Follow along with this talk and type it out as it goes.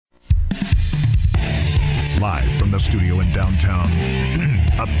Live from the studio in downtown,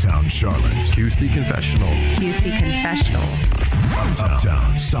 Uptown Charlotte. QC Confessional. QC Confessional.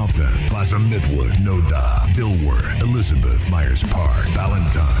 Uptown, South End, Plaza Midwood, Noda, Dilworth, Elizabeth, Myers Park,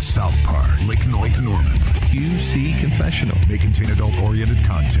 Ballantyne, South Park, Lake Norman. QC Confessional. May contain adult-oriented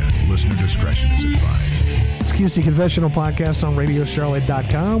content. Listener discretion is advised. It's QC Confessional Podcast on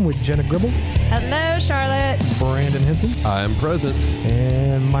RadioCharlotte.com with Jenna Gribble, Hello, Charlotte. Brandon Henson, I'm present.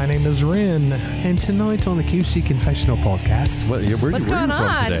 and my name is Ren. And tonight on the QC Confessional Podcast... Where are you What's going from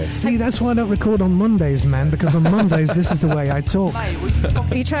on? today? See, that's why I don't record on Mondays, man, because on Mondays, this is the way I talk. Are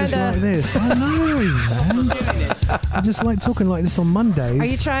you trying Just like to? this. I know, man. I just like talking like this on Mondays. Are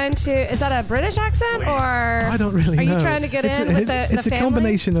you trying to? Is that a British accent or? I don't really know. Are you trying to get It's in a, with the It's family? a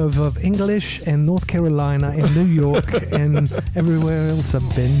combination of English and North Carolina and New York and everywhere else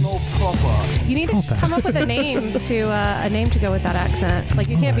I've been. You need to come up with a name to go with that accent. Like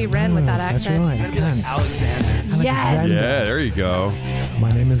you can't be Ren with that That's accent. right. I can't. Alexander. Yes. Alexander. Yeah, there you go. My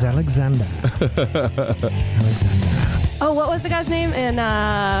name is Alexander. Alexander. Oh, what was the guy's name in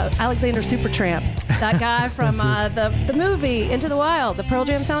Alexander Supertramp? That guy from the movie Into the Wild, the Pearl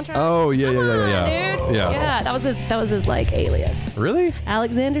Jam soundtrack. Oh, yeah. Dude. Yeah. Yeah, that was his like alias. Really?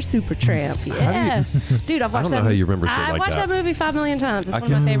 Alexander Supertramp. Yeah. Dude, I've watched I don't that. know how you remember shit I've like watched that. that movie 5 million times. It's one of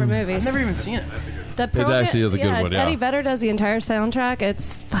my favorite movies. I've never even seen it. The Pearl actually Jam- is a good one, yeah. Eddie Vedder does the entire soundtrack.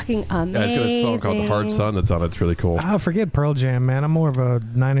 It's fucking amazing. Yeah, it's got a song called The Hard Sun that's on it. It's really cool. I forget Pearl Jam, man. I'm more of a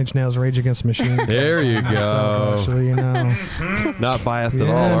Nine Inch Nails Rage Against the Machine. There you myself, go. actually, you know. Not biased at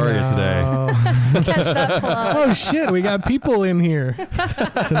all, are you today? Catch that plug, Oh shit, we got people in here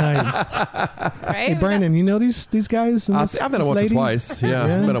tonight. right? Hey Brandon, you know these guys? And I've met them once or twice. Yeah,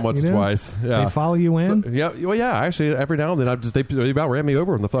 I've met them once you or do? twice. Yeah. They follow you in? So, yeah, well, yeah. Actually, every now and then, they about ran me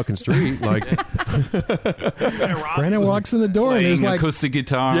over on the fucking street. Like, Brandon walks in the door and Playing he's like, acoustic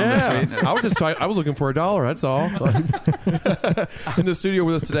guitar. yeah, On the street. I was just trying. I was looking for $1. That's all. In the studio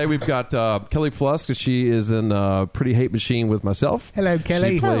with us today, we've got Kelly Flusk, because she is in Pretty Hate Machine with myself. "Hello,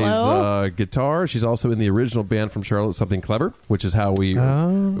 Kelly." She plays Hello. guitar. She's also in the original band from Charlotte, Something Clever, which is how we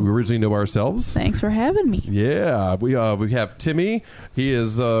originally know ourselves. Thanks for having me. Yeah, we have Timmy. He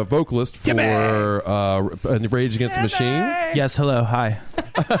is a vocalist for Rage Against the Machine. Yes, hello, hi.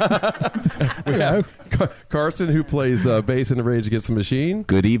 We have Carson, who plays bass in Rage Against the Machine.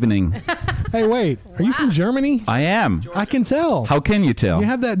 Good evening. Hey, wait, are you from Germany? I am. I can tell. How can you tell? You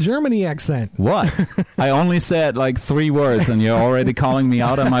have that Germany accent. What? I only said like 3 words, and you're already calling me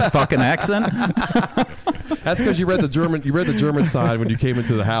out on my fucking accent. That's because you read the German. You read the German side when you came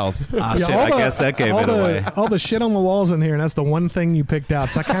into the house. Ah, shit. all I guess that gave it away. All the shit on the walls in here, and that's the one thing you picked out.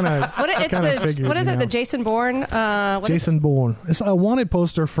 So I kind of figured. What is you it? know. The Jason Bourne? What is- Jason Bourne. It's a wanted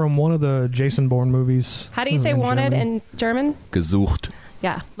poster from one of the Jason Bourne movies. how do you say wanted Germany. in German? Gesucht.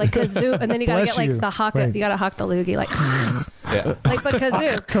 Yeah, like kazoo, and then you gotta Bless get like you. the hock. Right. You gotta hock the loogie, like Yeah. like but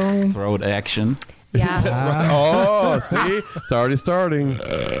kazoo. Tongue. Throat action. Yeah. Oh, see, it's already starting.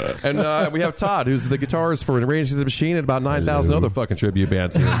 And we have Todd, who's the guitarist for Rage Against the Machine and about 9,000 other fucking tribute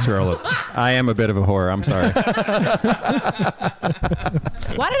bands here in Charlotte. I am a bit of a whore. I'm sorry.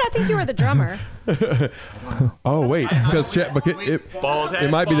 Why did I think you were the drummer? Oh wait, because it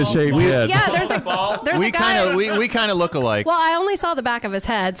might be the shaved head. Yeah, there's a we guy. kind of we kind of look alike. Well, I only saw the back of his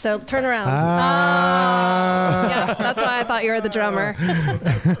head, so turn around. Yeah, that's why I thought you were the drummer.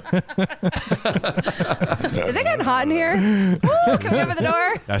 Is it getting hot in here? Woo, can we open the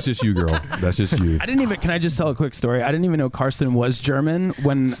door? That's just you, girl. That's just you. Can I just tell a quick story? I didn't even know Carson was German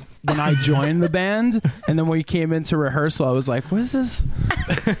when I joined the band, and then when we came into rehearsal, I was like, what is this?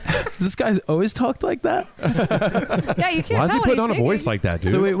 This guy's always talked like that? Yeah, you can't Why is tell he what putting he's on a singing. voice like that,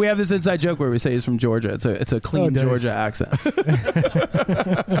 dude? So we have this inside joke where we say he's from Georgia. It's a clean nice. Georgia accent.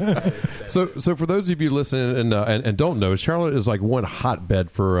 So for those of you listening and don't know, Charlotte is like one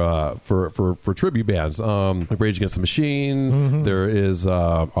hotbed for tribute bands. Rage Against the Machine. Mm-hmm. There is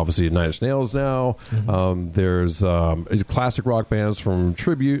obviously Nine Inch Nails now. Mm-hmm. There's classic rock bands from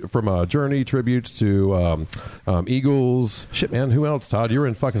Journey tributes to Eagles. Shit, man, who else? Todd, you're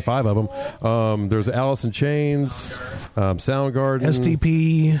in fucking 5 of them. There's Alice in Chains, Soundgarden,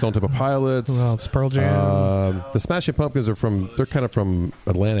 STP. Stone Temple Pilots. Well, it's Pearl Jam. The Smashing Pumpkins they're kind of from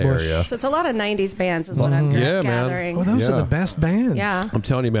Atlanta Bush. area. So it's a lot of 90s bands is what I'm Yeah, man. gathering. Well, those Yeah. are the best bands. Yeah. I'm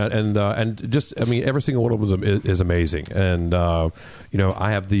telling you, man, and just I mean, every single one of them is amazing, and I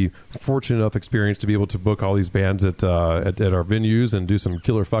have the fortunate enough experience to be able to book all these bands at our venues and do some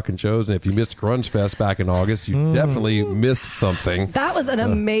killer fucking shows. And if you missed Grunge Fest back in August, you definitely missed something. That was an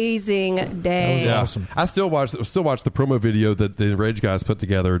amazing day. That was awesome. I still watch the promo video that the Rage guys put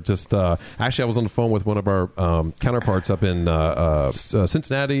together. Just actually, I was on the phone with one of our counterparts up in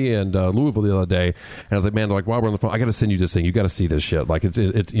Cincinnati and Louisville the other day, and I was like, man, like while we're on the phone, I got to send you this thing. You got to see this shit. Like it's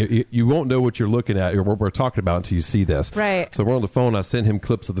you won't know what you're looking at or what we're talking about until you see this. Right. So we're on the phone. I sent him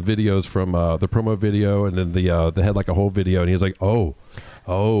clips of the videos from the promo video, and then the head like a whole video, and he was like, oh.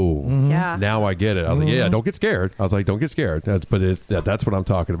 Yeah. Now I get it. I was like, yeah, don't get scared. I was like, don't get scared. That's what I'm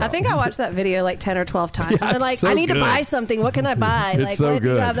talking about. I think I watched that video like 10 or 12 times. Yeah, and then like, so I need good. to buy something. What can I buy? It's like, so what do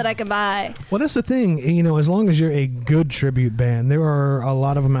you good. have that I can buy? Well, that's the thing. You know, as long as you're a good tribute band, there are a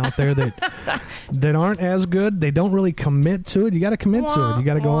lot of them out there that aren't as good. They don't really commit to it. You got to commit to it. You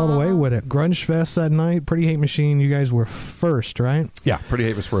got to go all the way with it. Grunge Fest that night, Pretty Hate Machine, you guys were first, right? Yeah, Pretty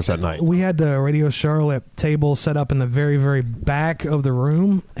Hate was first that night. We had the Radio Charlotte table set up in the very, very back of the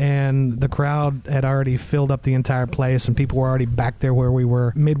room, and the crowd had already filled up the entire place, and people were already back there where we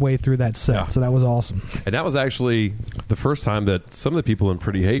were midway through that set. Yeah. So that was awesome. And that was actually the first time that some of the people in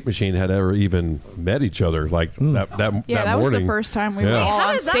Pretty Hate Machine had ever even met each other. Like that morning. Was the first time we were Yeah. all How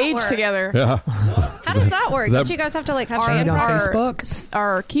on does that stage work? together. Yeah. How does that work? Is that- Don't you guys have to like have Find band on parts? Facebook?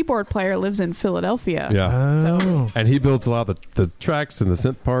 Our keyboard player lives in Philadelphia. Yeah. Oh. And he builds a lot of the tracks and the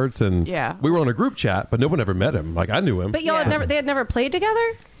synth parts, and Yeah. we were on a group chat, but no one ever met him. Like I knew him. But y'all Yeah. they had never played together?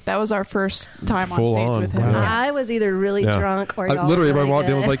 That was our first time on Full stage on, with him. yeah. I was either really Yeah. drunk or I- y'all literally, were everybody really walked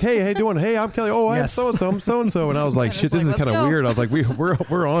in and was good. like, "Hey, how you doing? Hey, I'm Kelly. Oh, I'm Yes. so and so. I'm so and so." And I was like, And "Shit, it's this like, is kind let's of go. weird." I was like,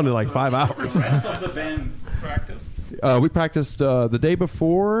 "We're on in like 5 hours." The band practiced. We practiced the day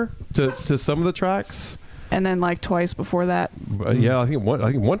before to some of the tracks. And then like twice before that. Yeah, I think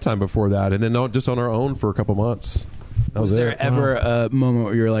one time before that, and then just on our own for a couple months. That was Was there it. ever a moment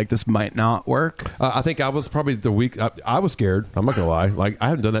where you were like, this might not work? I think I was probably the week. I was scared. I'm not gonna lie. Like I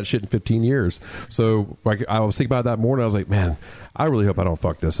haven't done that shit in 15 years. So like I was thinking about it that morning. I was like, man, I really hope I don't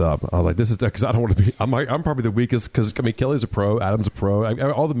fuck this up. I was like, this is because I don't want to be. I'm probably the weakest because I mean Kelly's a pro, Adam's a pro.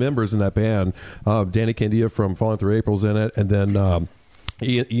 All the members in that band, Danny Candia from Falling Through April's in it, and then.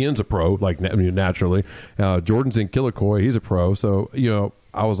 Ian's a pro, like naturally. Jordan's in Killicoy. He's a pro. So,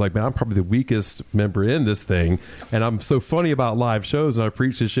 I was like, man, I'm probably the weakest member in this thing. And I'm so funny about live shows, and I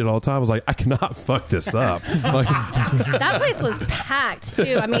preach this shit all the time. I was like, I cannot fuck this up. Like, That place was packed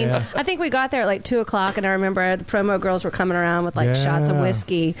too. I mean, I think we got there at like 2:00, and I remember the promo girls were coming around with like shots of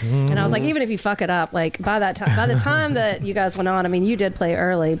whiskey, and I was like, even if you fuck it up, like by the time that you guys went on, I mean, you did play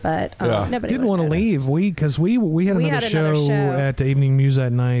early, but nobody Didn't want to leave. We had another show at the Evening Muse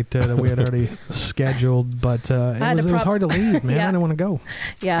that night that we had already scheduled, but it was hard to leave, man. Yeah. I didn't want to go.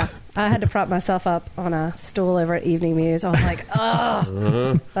 Yeah, I had to prop myself up on a stool over at Evening Muse. I was like,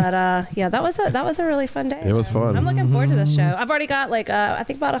 oh. But yeah, that was a really fun day. It was fun. I'm looking forward to this show. I've already got like I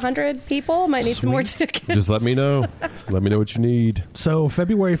think about 100 people. Might need some more tickets. just let me know. Let me know what you need. So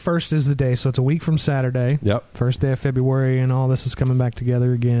February 1st is the day, so it's a week from Saturday. Yep. First day of February, and all this is coming back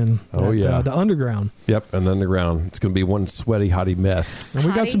together again. Oh, at, yeah. the Underground. Yep, and then the ground. It's going to be one sweaty, hottie mess. And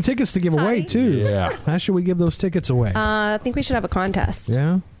we got Hottie. some tickets to give away, Hottie. too. Yeah. How should we give those tickets away? I think we should have a contest.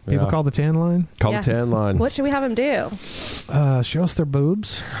 Yeah? People Yeah. call the tan line? Call Yeah. the tan line. What should we have them do? Show us their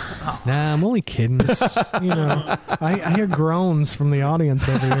boobs. Nah, I'm only kidding. Just, I hear groans from the audience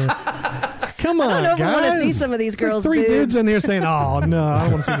over here. Come on, I don't know if guys. we want to see some of these It's like girls' three boobs. dudes in here saying, "Oh no, I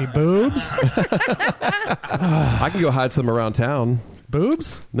don't want to see any boobs." I can go hide some around town.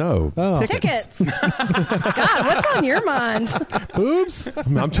 Boobs? No. Oh, Tickets. God, what's on your mind? boobs?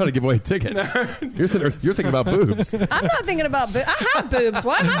 I'm trying to give away tickets. You're thinking about boobs. I'm not thinking about boobs. I have boobs.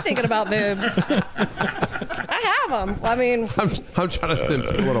 Why am I thinking about boobs? I have them. I mean, I'm trying to send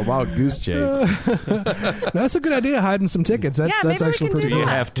people on a wild goose chase. That's a good idea. Hiding some tickets. That's Yeah, maybe we actually can pretty do Do you good.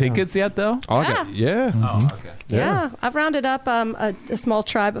 that. have tickets yet, though? Oh, okay. Yeah. Oh, okay. yeah, I've rounded up a small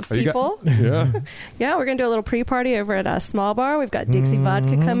tribe of Oh, you got- people. Yeah. Yeah, we're going to do a little pre-party over at a small bar. We've got Dixie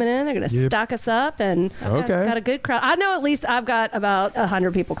Vodka coming in. They're going to Yep. stock us up, and I've got a good crowd. I know at least I've got about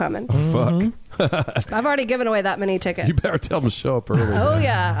 100 people coming. Fuck. I've already given away that many tickets. You better tell them to show up early. Oh, man.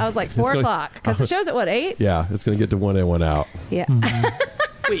 yeah. I was like 4 gonna- o'clock because the show's at what, 8? Yeah, it's going to get to one in, one out. Yeah.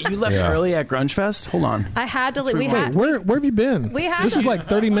 Wait, you left Yeah. early at Grunge Fest? Hold on. I had to leave. Wait, where have you been? We had this to- was like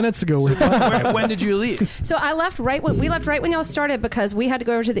 30 minutes ago. We were talking. When did you leave? So I left right when y'all started because we had to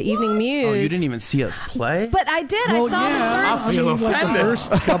go over to the Evening Muse. Oh, you didn't even see us play? But I did. I saw the first. Like the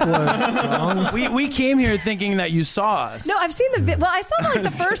first couple of songs. We came here thinking that you saw us. No, I've seen the. Well, I saw like the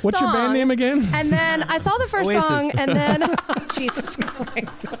first What's song. your band name again? And then I saw the first Oasis. song, and then Jesus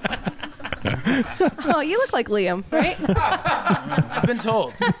Christ. Oh, you look like Liam, right? I've been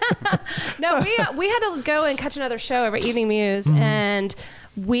told. No, we had to go and catch another show over at Evening Muse, and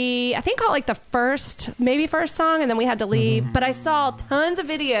I think caught like the first song, and then we had to leave. But I saw tons of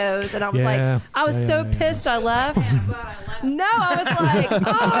videos, and I was like, I was so pissed I left. No, I was like,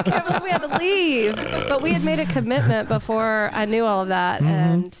 I can't believe we had to leave. But we had made a commitment before I knew all of that,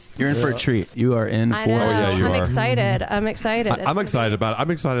 and You're in for a treat. You are in I for know. Oh, yeah, you I'm are. excited. I'm excited. I'm excited about it.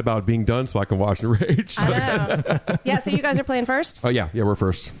 I'm excited about being done so I can watch the Rage. I know. Yeah. So you guys are playing first. Oh yeah, we're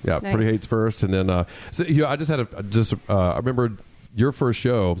first. Yeah, Nice. Pretty Hate's first, and then I just had I remember your first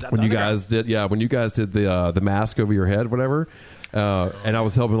show when you guys did the mask over your head, whatever. And I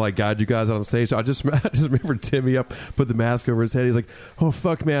was helping guide you guys out on stage. So I just remember Timmy put the mask over his head. He's like, "Oh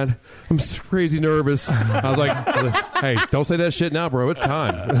fuck, man, I'm crazy nervous." I was like, "Hey, don't say that shit now, bro. It's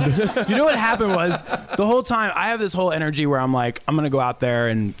time." You know what happened was the whole time I have this whole energy where I'm like, I'm gonna go out there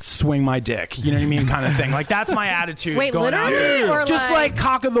and swing my dick. You know what I mean, kind of thing. Like that's my attitude. Wait, going out literally, there. or just like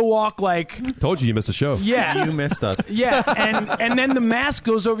cock of the walk, like Told you missed the show. yeah. You missed us. Yeah, and then the mask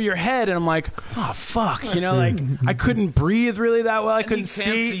goes over your head, and I'm like, oh fuck, you know, like I couldn't breathe really that well. I couldn't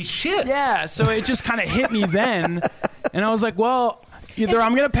see shit. Yeah, so it just kind of hit me then, and I was like, well, either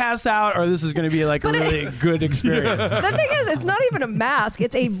I'm gonna pass out or this is gonna be like a really good experience. The thing is, it's not even a mask.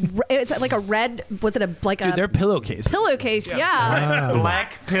 It's like a red. Was it Dude, they're pillowcases. pillowcase? Yeah.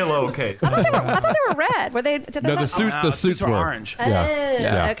 Black pillowcase. I thought they were red. Were they? Did No, I the not- suits were orange. Oh,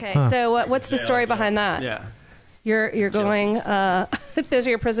 Yeah. okay. So what's the story behind that? Yeah. You're going. Those are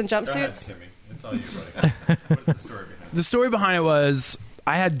your prison jumpsuits. It's all you, buddy. What's the story behind it? The story behind it was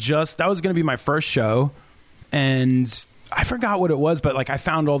that was going to be my first show, and I forgot what it was, but I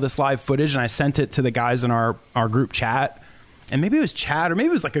found all this live footage and I sent it to the guys in our group chat, and maybe it was chat or maybe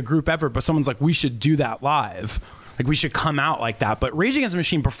it was a group effort, but someone's like, we should do that live. We should come out like that. But Rage Against the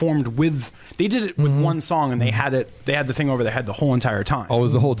Machine they did it with one song, and they had the thing over their head the whole entire time. Oh, it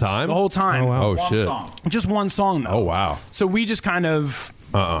was the whole time? The whole time. Oh, wow. Oh, shit. Just one song, though. Oh, wow. So we just kind of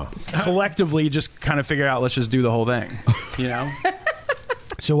collectively just kind of figured out, let's just do the whole thing, you know?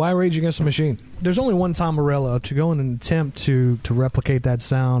 So why Rage Against the Machine? There's only one Tom Morello. To go in and attempt to replicate that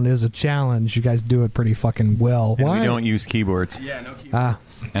sound is a challenge. You guys do it pretty fucking well. And Why? we don't use keyboards. Yeah, no keyboard.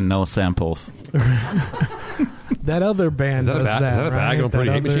 And no samples. That other band Is that a does bag? that, Is that a bag right? on Pretty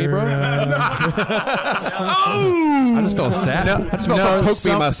That Hate Machine, bro? I just felt stabbed. I just felt someone poke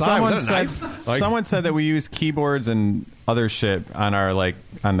me in my side. Was that a knife? Someone said that we use keyboards and other shit on our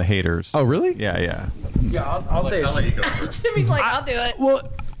on the haters. Oh, really? Yeah. Yeah, I'll say I'll let you go first. Timmy's like, I'll do it. Well,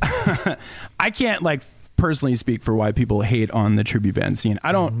 I can't personally speak for why people hate on the tribute band scene.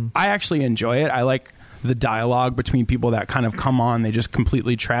 I don't. I actually enjoy it. I like the dialogue between people that kind of come on. They just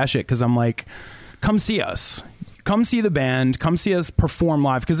completely trash it because I'm like, come see us. Come see the band. Come see us perform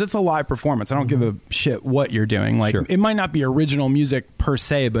live because it's a live performance. I don't give a shit what you're doing. Sure. It might not be original music per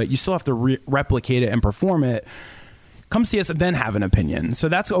se, but you still have to replicate it and perform it. Come see us and then have an opinion. So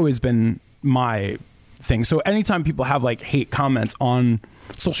that's always been my thing. So anytime people have hate comments on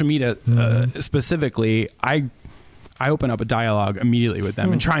social media specifically, I open up a dialogue immediately with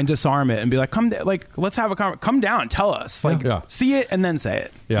them and try and disarm it and be like, let's have a come down, tell us, see it and then say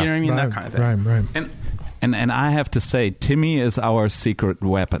it. Yeah. You know what I mean? Right, That kind of thing. Right. And I have to say, Timmy is our secret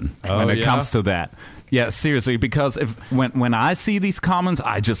weapon when it comes to that. Yeah, seriously, because when I see these comments,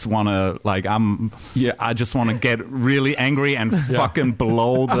 I just want to I just want to get really angry and fucking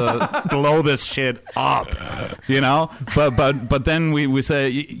blow this shit up, you know. But then we say,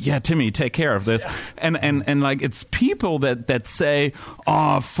 yeah, Timmy, take care of this, and it's people that say,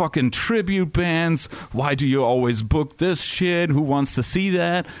 oh, fucking tribute bands, why do you always book this shit? Who wants to see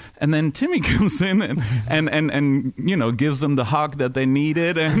that? And then Timmy comes in and you know, gives them the hug that they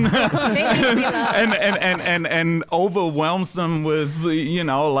needed and and overwhelms them with, you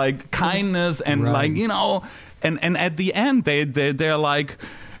know, kindness and you know, and at the end they're like,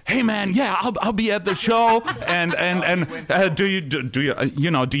 hey man, yeah, I'll be at the show, and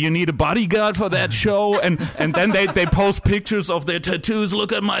do you need a bodyguard for that show? And then they post pictures of their tattoos.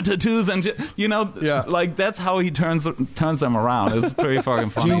 Look at my tattoos, and you know, that's how he turns them around. It's pretty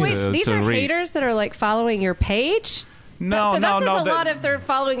fucking funny. But wait, these to are read. haters that are following your page. No, so that says a they- lot if they're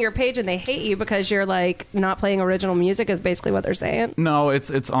following your page and they hate you because you're not playing original music is basically what they're saying. No, it's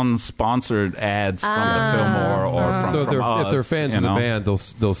on sponsored ads from the Fillmore or from So us, if they're fans you of the know? band, they'll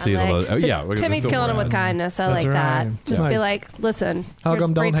see it on the So Timmy's killing him with kindness. I That's like that. right. Just be Nice. like, listen, Hug here's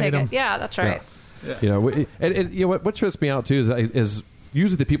 'em, a free don't hate ticket. 'em. Yeah, that's right. You know, and you know what trips me out too is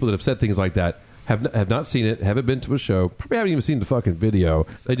usually the people that have said things like that have not seen it, haven't been to a show, probably haven't even seen the fucking video.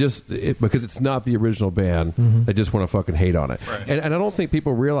 They just because it's not the original band, they just want to fucking hate on it. Right. And I don't think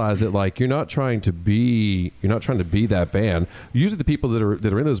people realize that like you're not trying to be that band. Usually the people that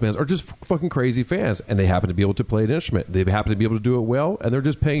are in those bands are just fucking crazy fans, and they happen to be able to play an instrument. They happen to be able to do it well, and they're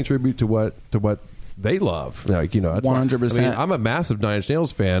just paying tribute to what they love. Like, you know, that's 100%. I mean, I'm a massive Nine Inch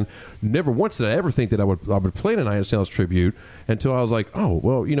Nails fan. Never once did I ever think that I would play a Nine Inch Nails tribute until I was like, oh,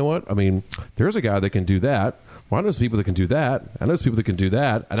 well, you know what? I mean, there's a guy that can do that. Well, I know some people that can do that. I know some people that can do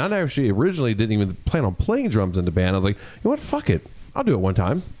that. And I actually originally didn't even plan on playing drums in the band. I was like, you know what? Fuck it. I'll do it one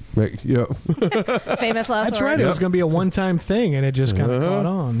time. Like, you know. Famous last That's word. right. It was going to be a one-time thing, and it just kind of caught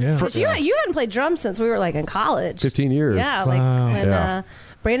on. Yeah. But you hadn't played drums since we were like in college. 15 years. Yeah, like when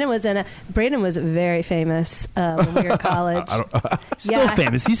Brandon was very famous when we were in college. Still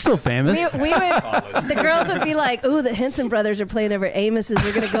famous. He's still famous. We would, the girls would be like, "Ooh, the Henson brothers are playing over at Amos's.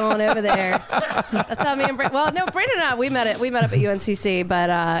 We're going to go on over there." That's how me and Brandon and I we met up at UNCC. But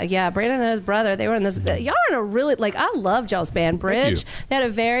Brandon and his brother, they were in this. Y'all are in a really I loved y'all's band Bridge. They had a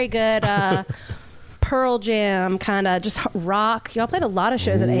very good. Pearl Jam, kind of just rock. Y'all played a lot of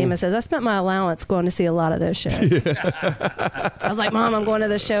shows at Amos's. I spent my allowance going to see a lot of those shows. I was like, Mom, I'm going to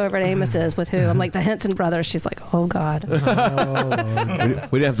this show over at Amos's with who? I'm like, the Henson brothers. She's like, oh, God. We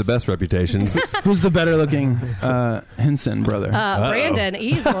didn't have the best reputations. Who's the better looking Henson brother? Brandon,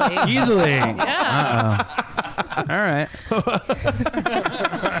 easily. Easily. Yeah. All right.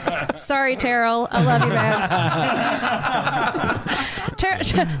 Sorry, Terrell. I love you, man.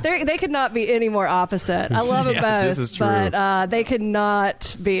 They could not be any more opposite. I love them both. This is true. But they could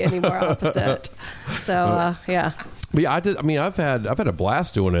not be any more opposite. So, yeah. But yeah, I've had a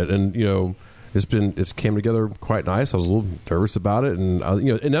blast doing it, and you know, it's came together quite nice. I was a little nervous about it, and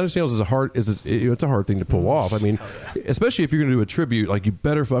you know, and Nine Inch Nails it's a hard thing to pull off. I mean, especially if you're going to do a tribute, like you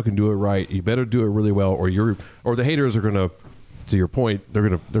better fucking do it right. You better do it really well, or the haters are going to. To your point, they're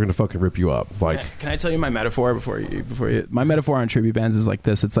gonna fucking rip you up. Like, can I tell you my metaphor before you? My metaphor on tribute bands is like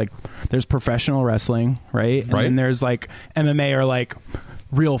this. It's like there's professional wrestling, right? And then there's like MMA or like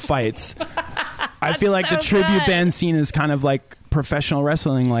real fights. I feel like the tribute band scene is kind of like professional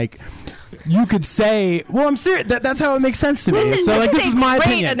wrestling. Like you could say, well, I'm serious. That's how it makes sense to me. This is my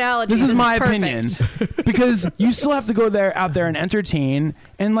opinion. Analogy. This is my opinion because you still have to go out there and entertain,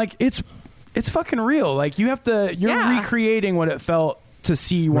 and like it's fucking real. Like you're recreating what it felt to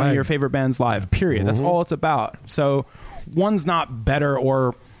see one of your favorite bands live. Period. That's all it's about. So one's not better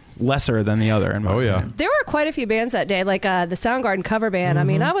or lesser than the other. In my opinion. There were quite a few bands that day, like the Soundgarden cover band. I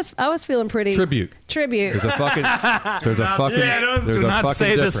mean, I was feeling pretty tribute. There's do not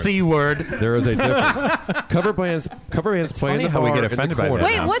say difference. the C word. There is a difference. Cover bands play in the how we bar get in the offended by corner.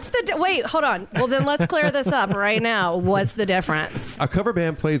 that. wait, hold on. Well, then let's clear this up right now. What's the difference? A cover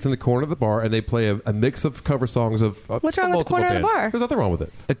band plays in the corner of the bar, and they play a mix of cover songs of what's wrong with the corner bands. of the bar? There's nothing wrong with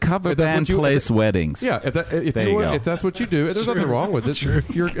it. A cover band plays weddings. Yeah, if that's what you do, there's nothing wrong with it.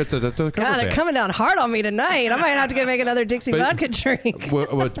 It's a cover God, band. they're coming down hard on me tonight. I might have to go make another Dixie vodka drink.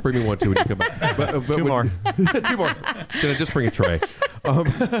 Well, bring me one too when you come back. Two more. 2 more. Can I just bring a tray?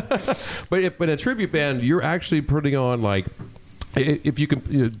 But in a tribute band, you're actually putting on like. If you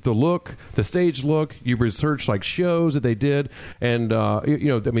can, the look, the stage look, you research like shows that they did, and I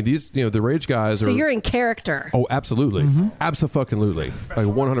mean these, the Rage guys are. So you're in character. Oh, absolutely, absolutely, like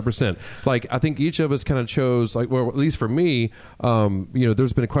 100%. Like I think each of us kind of chose, like, well, at least for me,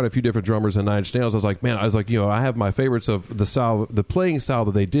 there's been quite a few different drummers in Nine Inch Nails. I was like, I have my favorites of the style, the playing style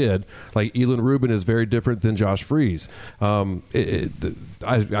that they did. Like Elin Rubin is very different than Josh Freese. I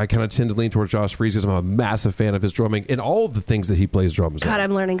kind of tend to lean towards Josh Freese because I'm a massive fan of his drumming and all of the things that he plays drums. God,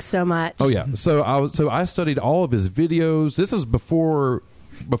 I'm learning so much. Oh yeah, so I studied all of his videos. This is before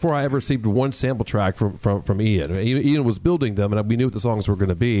I ever received one sample track from Ian. Ian was building them, and we knew what the songs were going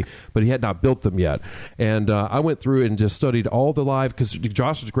to be, but he had not built them yet. And I went through and just studied all the live, because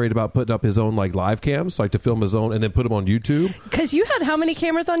Josh was great about putting up his own like live cams, like to film his own and then put them on YouTube. Because you had how many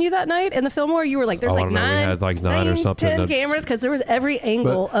cameras on you that night in the Fillmore? You were like, there's 9. We had like 9 or something. 10 cameras, because there was every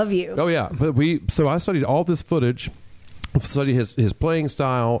angle of you. Oh yeah, but I studied all this footage. Study his playing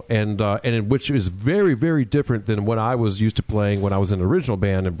style, and in which is very, very different than what I was used to playing when I was in the original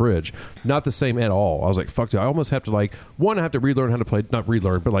band in Bridge. Not the same at all. I was like, fuck, dude, I almost have to I have to relearn how to play, not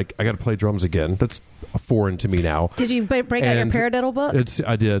relearn, but like I got to play drums again. That's foreign to me now. Did you break out your And paradiddle book?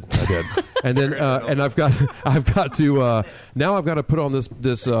 I did, and then and I've got to now I've got to put on this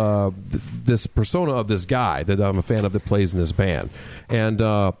persona of this guy that I'm a fan of that plays in this band, and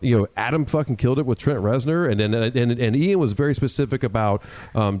Adam fucking killed it with Trent Reznor, and then and Ian was very specific about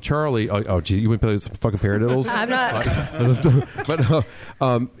Charlie. Oh, gee, you wouldn't play some fucking paradiddles? I'm not. But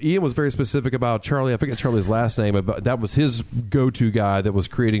Ian was very specific about Charlie. I forget Charlie's last name, but that was his go-to guy that was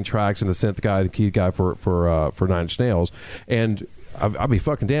creating tracks and the synth guy, the key guy for Nine Inch Nails, and I'll be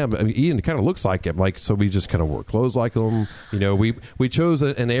fucking damned. I mean, Ian kind of looks like him, like, so we just kind of wore clothes like him. We chose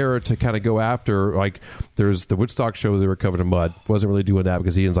an era to kind of go after. Like, there's the Woodstock show, they were covered in mud. Wasn't really doing that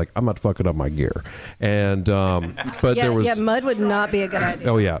because Ian's like, I'm not fucking up my gear. And but there was mud would not be a good idea.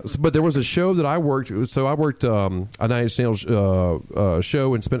 Oh yeah, but there was a show that I worked. So I worked a Nine Inch Nails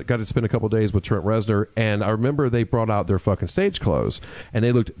show and got to spend a couple of days with Trent Reznor. And I remember they brought out their fucking stage clothes, and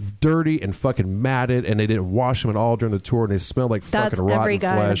they looked dirty and fucking matted, and they didn't wash them at all during the tour, and they smelled like That's fucking rotten every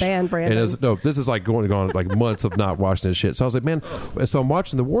guy flesh. in the band, Brandon. And this is like going on like months of not washing this shit. So I was like, man. So I'm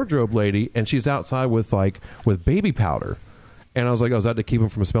watching the wardrobe lady, and she's outside with baby powder. And I was like, oh, is that to keep him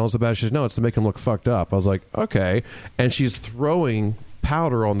from smelling so bad? She says, no, it's to make him look fucked up. I was like, okay. And she's throwing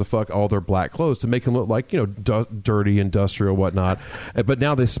powder on all their black clothes to make them look like, dirty, industrial, whatnot. But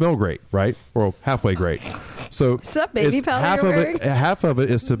now they smell great, right? Or halfway great. So What's up, baby powder half of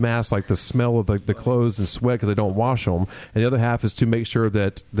it is to mask like the smell of the clothes and sweat because they don't wash them, and the other half is to make sure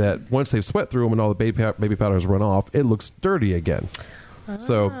that once they've sweat through them and all the baby powder has run off, it looks dirty again.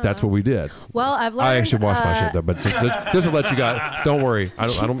 So that's what we did. Well, I've learned. I actually washed my shit though, but just to let you guys, don't worry.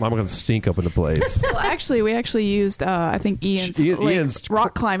 I'm not going to stink up in the place. Well, actually, we used I think Ian's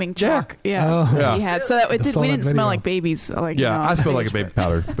rock climbing chalk. Yeah. He had, so that we didn't smell like babies. I smelled like a baby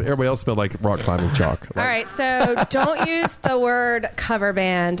powder, but everybody else smelled like rock climbing chalk. All right, so don't use the word cover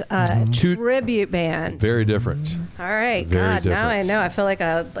band. Tribute band. Very different. All right, Very God, now I different. know. I feel like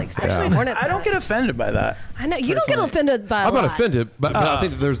a sexually hornet. I don't get offended by that. I know you don't get offended by. I'm not offended, but I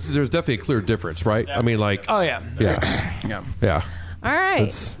think there's definitely a clear difference, right? I mean, like, Oh yeah. yeah. All right.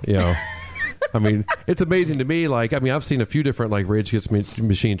 It's I mean, it's amazing to me. Like, I mean, I've seen a few different like Rage Against the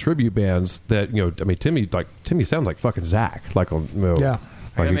Machine tribute bands that I mean, Timmy sounds like fucking Zach. Like, yeah.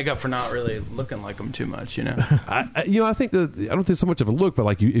 I gotta make up for not really looking like him too much, I think I don't think so much of a look, but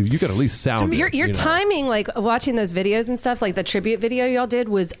like you got to at least sound. Your it, timing, like watching those videos and stuff, like the tribute video y'all did,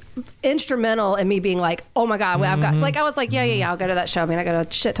 was instrumental in me being like, oh my God, I've got, like, I was like, yeah, I'll go to that show. I mean, I go to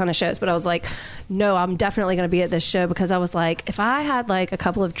a shit ton of shows, but I was like, no, I'm definitely going to be at this show, because I was like, if I had like a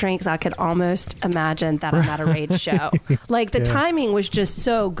couple of drinks, I could almost imagine that I'm at a Rage show. Like the timing was just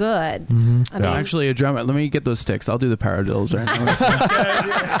so good. I mean, actually, a drummer. Let me get those sticks. I'll do the paradiddles right now.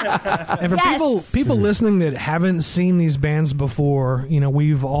 And for people listening that haven't seen these bands before,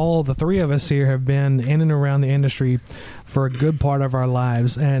 we've all, the three of us here, have been in and around the industry for a good part of our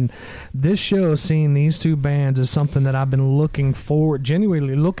lives, and this show, seeing these two bands, is something that I've been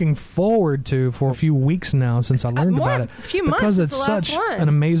genuinely looking forward to for a few weeks now since I learned about it. A few months, because it's such an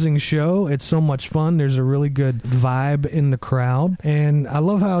amazing show. It's so much fun. There's a really good vibe in the crowd, and I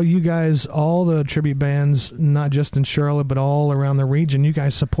love how you guys, all the tribute bands, not just in Charlotte but all around the region, you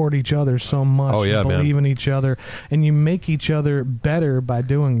guys support each other so much. Oh yeah, you believe in each other, and you make each other better by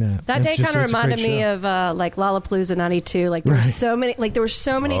doing that. That day kind of reminded me of like Lollapalooza '92. Like there were so many,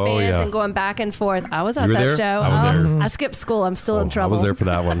 bands and going back and forth. I was at that there? show. I was there. I skipped school. I'm still in trouble. I was there for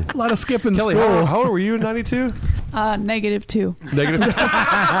that one. A lot of skipping Kelly, school. how old were you in '92? -2. Negative.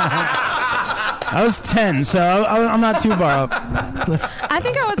 I was 10, so I'm not too far up. I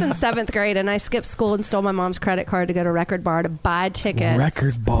think I was in 7th grade, and I skipped school and stole my mom's credit card to go to Record Bar to buy tickets.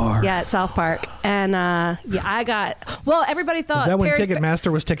 Record Bar. Yeah, at South Park. And I got, well, everybody thought. Was that when Perry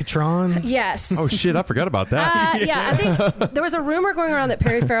Ticketmaster was Ticketron? Yes. Oh shit, I forgot about that. I think there was a rumor going around that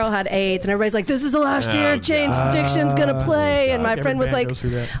Perry Farrell had AIDS, and everybody's like, this is the last year Jane's Addiction's going to play. And my friend was like,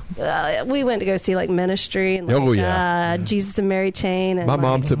 we went to go see like Ministry and Jesus and Mary Chain. And my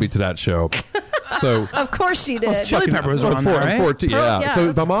mom took me to that show. So of course she did. Chili Peppers were on there, right? Yeah.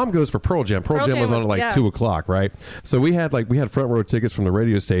 So my mom goes for Pearl Jam. Pearl Jam was on at like 2:00, right? So we had front row tickets from the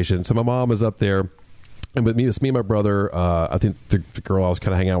radio station. So my mom was up there. And with me, it's me and my brother. I think the girl I was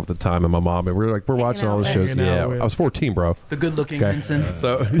kind of hanging out with at the time, and my mom, and we're watching all the shows. Yeah, I was 14, bro. The good-looking Vincent.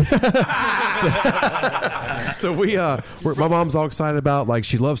 So my mom's all excited about, like,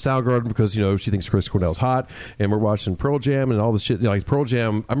 she loves Soundgarden because she thinks Chris Cornell's hot, and we're watching Pearl Jam and all this shit. Like Pearl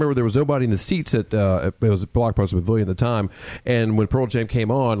Jam, I remember there was nobody in the seats at it was at Blockbuster Pavilion at the time, and when Pearl Jam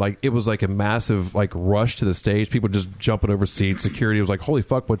came on, like it was like a massive like rush to the stage. People just jumping over seats. Security was like, holy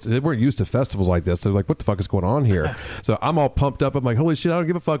fuck! They weren't used to festivals like this. They're like, what the fuck is going on here? So I'm all pumped up. I'm like, holy shit, I don't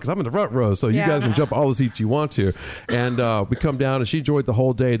give a fuck because I'm in the front row. So you guys can jump all the seats you want to. And we come down and she enjoyed the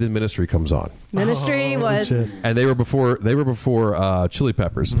whole day. Then Ministry comes on. Ministry was, and they were before Chili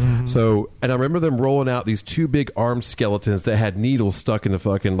Peppers. So, and I remember them rolling out these two big armed skeletons that had needles stuck in the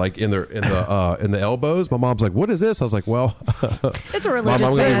fucking like in the elbows. My mom's like, "What is this?" I was like, "Well, it's a religious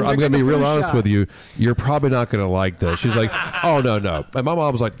Mom, band. I'm going to be real honest with you. You're probably not going to like this." She's like, "Oh no." And my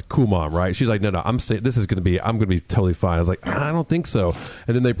mom was like, "Cool, Mom, right?" She's like, "No, I'm saying this is going to be. I'm going to be totally fine." I was like, "I don't think so."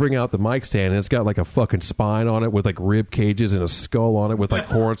 And then they bring out the mic stand, and it's got like a fucking spine on it with like rib cages and a skull on it with like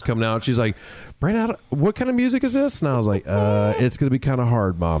horns coming out. She's like, "Brandon, what kind of music is this?" And I was like, it's going to be kind of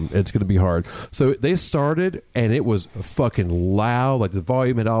hard, Mom. It's going to be hard. So they started, and it was fucking loud. Like the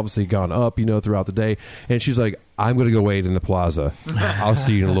volume had obviously gone up, throughout the day. And she's like, "I'm going to go wait in the plaza. I'll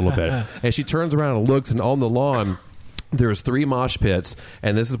see you in a little bit." And she turns around and looks, and on the lawn, there's 3 mosh pits,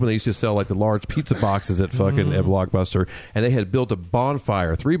 and this is when they used to sell like the large pizza boxes at fucking at Blockbuster, and they had built a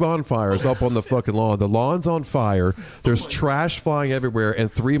bonfire, 3 bonfires up on the fucking lawn. The lawn's on fire. There's trash flying everywhere,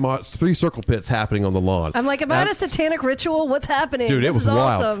 and 3 circle pits happening on the lawn. I'm like, am I at a satanic ritual? What's happening? Dude, it was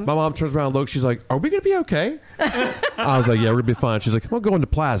wild. Awesome. My mom turns around and looks. She's like, "Are we going to be okay?" I was like, "Yeah, we're going to be fine." She's like, "I'm going to go into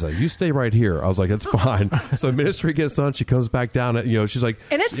Plaza. You stay right here." I was like, "That's fine." So Ministry gets done. She comes back down. And, she's like...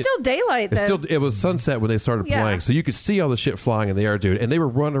 And it's still daylight, then. It was sunset when they started playing. So you could see all the shit flying in the air, dude. And they were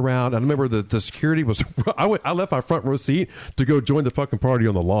running around. I remember the security was... I left my front row seat to go join the fucking party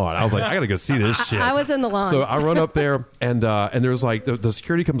on the lawn. I was like, I got to go see this shit. I was in the lawn. So I run up there, and there's like... The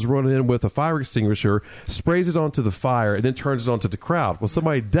security comes running in with a fire extinguisher, sprays it onto the fire, and then turns it onto the crowd. Well,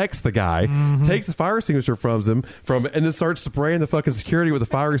 somebody decks the guy, takes the fire extinguisher from him, and then starts spraying the fucking security with a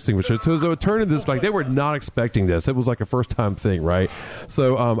fire extinguisher. So it turned into this, like, they were not expecting this. It was like a first time thing, right?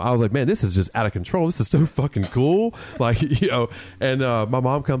 So I was like, man, this is just out of control. This is so fucking cool. Like, and my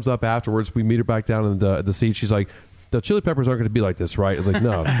mom comes up afterwards. We meet her back down in the seat. She's like, "The Chili Peppers aren't going to be like this, right?" I was like,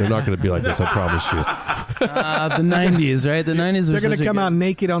 "No, they're not going to be like this. I promise you." The 90s, right? The 90s. They're going to come out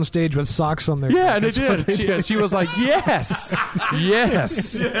naked on stage with socks on their. Yeah, and they did. She was like, "Yes,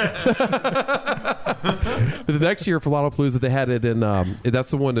 yes." But the next year for Lollapalooza, they had it in.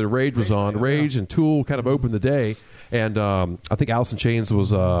 That's the one that Rage was on. Rage and Tool kind of opened the day. And I think Alice in Chains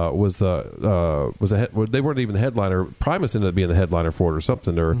was they weren't even the headliner. Primus ended up being the headliner for it or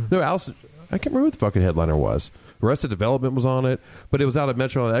something. Or no, Alice. I can't remember who the fucking headliner was. Arrested Development was on it, but it was out at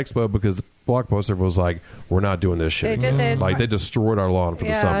Metroland Expo because Blockbuster was like, "We're not doing this shit." They did this. Like they destroyed our lawn for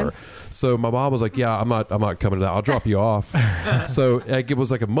the summer. So my mom was like, "Yeah, I'm not coming to that. I'll drop you off." So like, it was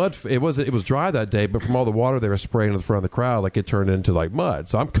like a mud. It was dry that day, but from all the water they were spraying in the front of the crowd, like it turned into like mud.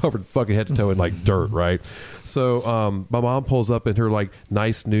 So I'm covered fucking head to toe in like dirt, right? So my mom pulls up in her like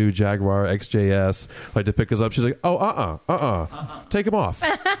nice new Jaguar XJS, like to pick us up. She's like, "Oh, take him off."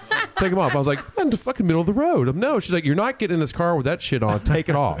 Take them off. I was like, "I'm in the fucking middle of the road." No. She's like, "You're not getting in this car with that shit on. Take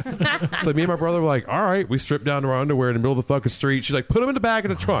it off." So me and my brother were like, "All right." We stripped down to our underwear in the middle of the fucking street. She's like, "Put them in the back of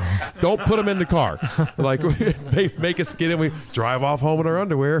the trunk. Don't put them in the car." Like, make us get in. We drive off home in our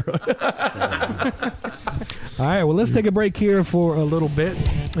underwear. All right, well, let's take a break here for a little bit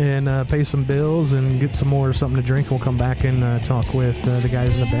and pay some bills and get some more something to drink. We'll come back and talk with the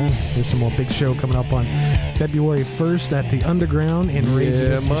guys in the band. There's some more big show coming up on February 1st at the Underground in Rage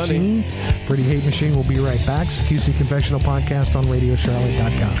Against the Machine. Pretty Hate Machine. We'll be right back. QC Confessional Podcast on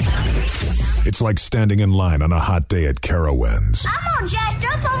RadioCharlotte.com. It's like standing in line on a hot day at Carowinds. I'm all jacked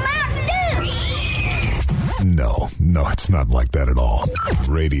up on Mountain Dew. No, it's not like that at all.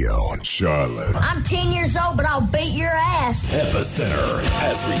 Radio Charlotte. I'm 10 years old, but I'll beat your ass. Epicenter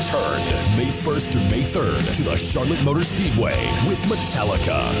has returned May 1st through May 3rd to the Charlotte Motor Speedway with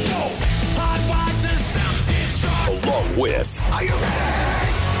Metallica. Along with Are You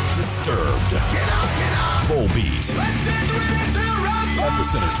Ready? Disturbed. Get up. Volbeat.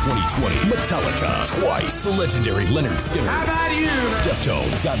 Epicenter 2020, Metallica, Twice, the legendary Leonard Skinner, how about you, Deftones,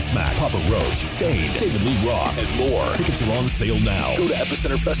 Godsmack, Papa Roach, Staind, David Lee Roth, and more. Tickets are on sale now. Go to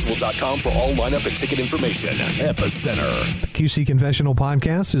epicenterfestival.com for all lineup and ticket information. Epicenter. The QC Confessional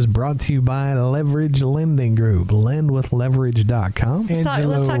Podcast is brought to you by Leverage Lending Group. Lendwithleverage.com.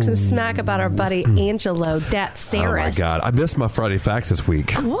 Let's talk some smack about our buddy Angelo Datsaris. Oh my God, I missed my Friday facts this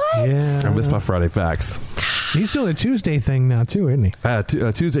week. What? Yeah. I missed my Friday facts. He's doing a Tuesday thing now too, isn't he?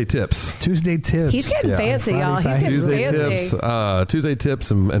 Tuesday tips. Tuesday tips. He's getting fancy, y'all. He's getting Tuesday fancy. tips. Tuesday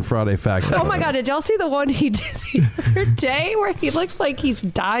tips and Friday fact. Oh my God! Did y'all see the one he did the other day where he looks like he's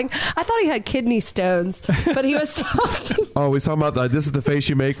dying? I thought he had kidney stones, but he was talking. Oh, he's talking about this is the face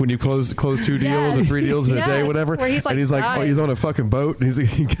you make when you close 2 deals or 3 deals in a day, whatever. Where he's like, and he's like, dying. he's on a fucking boat. And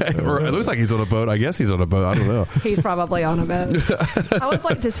or it looks like he's on a boat. I guess he's on a boat. I don't know. He's probably on a boat. I was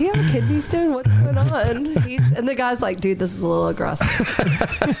like, does he have a kidney stone? What's going on? And the guy's like, dude, this is a little aggressive.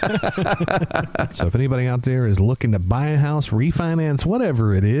 So if anybody out there is looking to buy a house, refinance,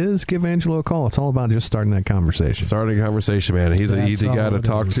 whatever it is, give Angelo a call. It's all about just starting that conversation. Starting a conversation, man. He's an easy guy to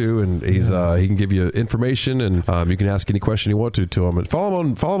talk to, and he's he can give you information, and you can ask any question you want to him. And follow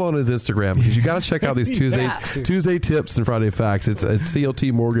him on his Instagram, because you got to check out these Tuesday tips and Friday facts. It's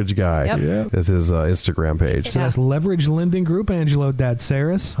CLT Mortgage Guy. Yep. Is his Instagram page. So that's Leverage Lending Group, Angelo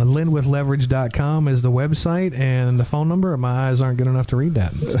Datsaris. LendWithLeverage.com is the website, and the phone number. My eyes aren't good enough to read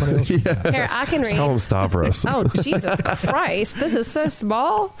that. Here, I can read. Call him Stavros. Oh, Jesus Christ. This is so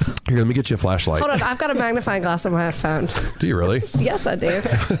small. Here, let me get you a flashlight. Hold on. I've got a magnifying glass on my phone. Do you really? Yes, I do.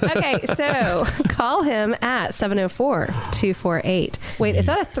 Okay, so call him at 704-248. Wait, is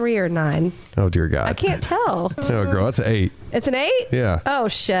that a 3 or 9? Oh, dear God. I can't tell. No, girl, that's an 8. It's an 8? Yeah. Oh,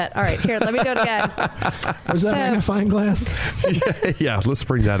 shit. All right, here, let me do it again. Was that magnifying glass? Yeah, let's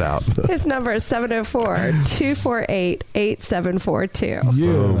bring that out. His number is 704-248-8742.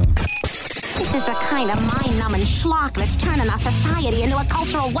 Yeah. This is the kind of mind-numbing schlock that's turning our society into a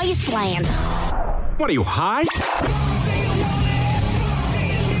cultural wasteland. What are you, high?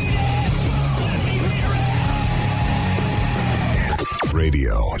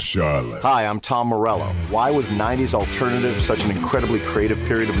 Radio Charlotte. Hi, I'm Tom Morello. Why was 90s alternative such an incredibly creative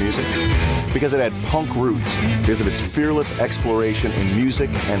period of music? Because it had punk roots, because of its fearless exploration in music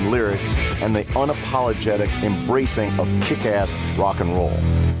and lyrics, and the unapologetic embracing of kick-ass rock and roll.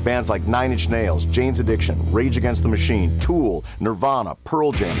 Bands like Nine Inch Nails, Jane's Addiction, Rage Against the Machine, Tool, Nirvana,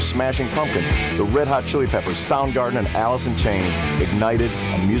 Pearl Jam, Smashing Pumpkins, the Red Hot Chili Peppers, Soundgarden, and Alice in Chains ignited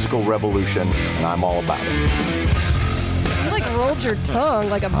a musical revolution, and I'm all about it. You like rolled your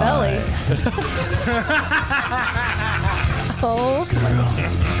tongue like a belly. Oh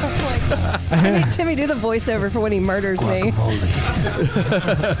my God. Timmy, do the voiceover for when he murders me.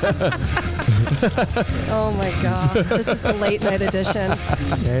 Oh my God. This is the late night edition.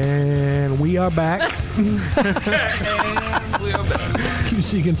 And we are back.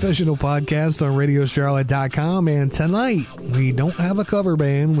 QC Confessional Podcast on RadioCharlotte.com. And tonight, we don't have a cover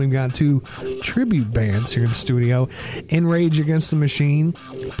band. We've got 2 tribute bands here in the studio. Rage Against the Machine,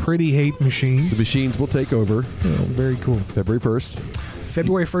 Pretty Hate Machine. The Machines will take over. Oh, very cool. February 1st.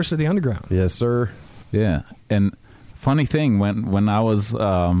 February 1st at the Underground. Yes, sir. Yeah. And funny thing, when I was,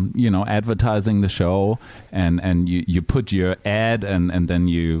 advertising the show and you put your ad and then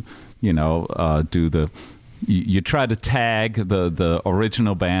you do the... You try to tag the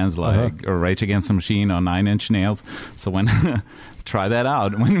original bands like Rage Against the Machine or Nine Inch Nails. So when try that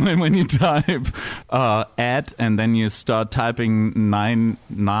out when you type at and then you start typing nine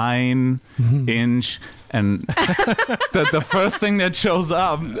inch. And the first thing that shows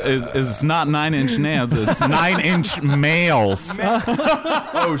up is not 9 Inch Nails, it's 9 Inch Males.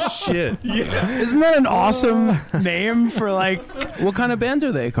 Oh, shit. Yeah. Isn't that an awesome name for, what kind of band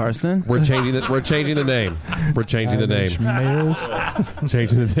are they, Karsten? We're changing the name. We're changing the name. Males.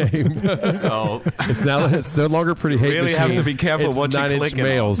 Changing the name. So it's no longer Pretty Hate really Machine. have to be careful it's what you 9 click Inch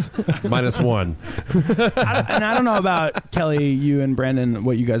Males -1. And I don't know about Kelly, you and Brandon,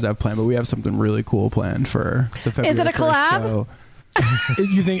 what you guys have planned, but we have something really cool planned for the February Is it a collab? show.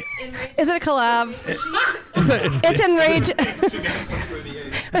 You think? Is it a collab? It's in Rage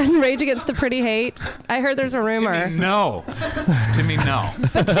Against the Pretty Hate. I heard there's a rumor. Timmy, no.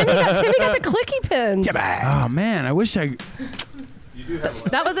 But Timmy got the clicky pins. Oh man, I wish I.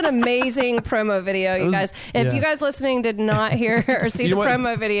 That was an amazing promo video, you guys. If you guys listening did not hear or see the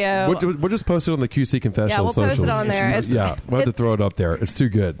promo video, we'll just post it on the QC Confessional we'll socials. post it on there. We'll have to throw it up there. It's too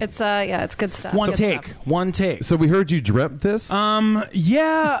good. It's it's good stuff. One Good take. So we heard you dreamt this.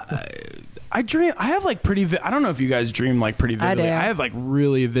 Yeah. I dream. I have pretty. I don't know if you guys dream pretty vividly. I have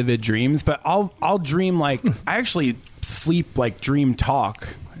really vivid dreams, but I'll dream I actually sleep dream talk.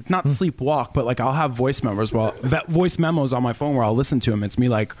 Not sleepwalk, but I'll have voice memos. Voice memos on my phone where I'll listen to them. It's me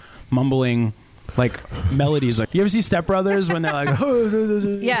mumbling melodies. You ever see Step Brothers when they're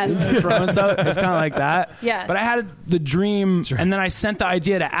yes, throwing stuff? It's kind of like that. Yes. But I had the dream, and then I sent the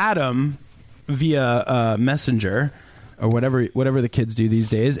idea to Adam via Messenger or whatever the kids do these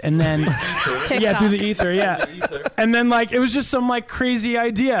days, and then TikTok. through the ether, And then like it was just some like crazy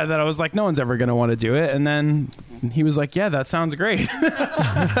idea that I was like, no one's ever gonna want to do it. And then he was like, yeah, that sounds great.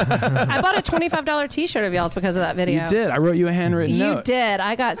 I bought a $25 T-shirt of y'all's because of that video. You did. I wrote you a handwritten note. You did.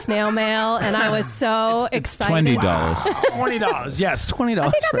 I got snail mail, and I was so excited. $20. Wow. $20. Yes, $20. I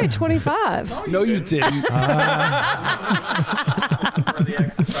think I paid $25. No, you didn't.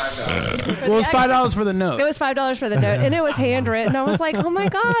 Well, it was $5 for the note. It was $5 for the note, and it was handwritten. I was like, "Oh my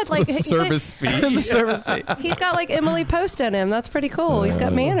god!" Like service fee. It was a service fee. He's got like Emily Post in him. That's pretty cool. He's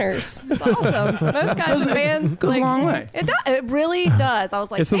got manners. It's awesome. Most guys and bands goes a long way. It does. It really does. I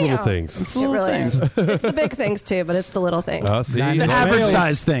was like, It's the little things. It's the little things. It's the big things too, but it's the little things. See, The average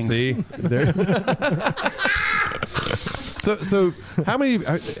size things. See, there. So how many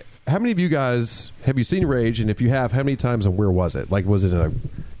of you guys have you seen Rage? And if you have, how many times and where was it? Like, was it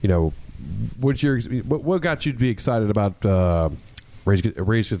in a, what got you to be excited about Rage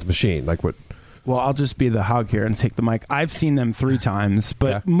Against the Machine? Like what? Well, I'll just be the hog here and take the mic. I've seen them 3 times,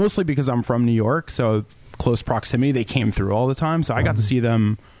 but mostly because I'm from New York, so close proximity. They came through all the time, so I got to see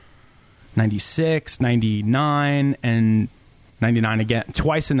them 96, 99, and 99 again.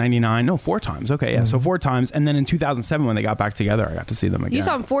 Twice in 99. No, 4 times. Okay, yeah, so 4 times. And then in 2007 when they got back together, I got to see them again. You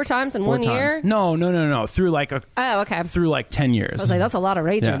saw them 4 times in 1 year? No. Through like through like 10 years. I was like, that's a lot of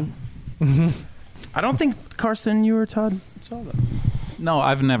raging. Yeah. I don't think, Carson, you or Todd saw them. No,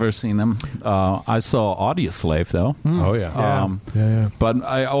 I've never seen them. I saw Audioslave, though. Oh, yeah. Yeah. But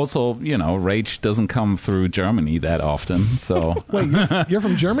I also, Rage doesn't come through Germany that often. So Wait, you're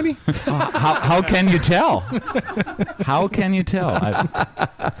from Germany? how can you tell? How can you tell?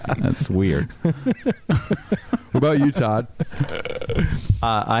 That's weird. What about you, Todd?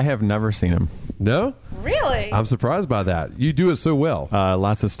 I have never seen him. No? Really? I'm surprised by that. You do it so well.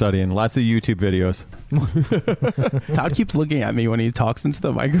 Lots of studying, lots of YouTube videos. Todd keeps looking at me when he talks into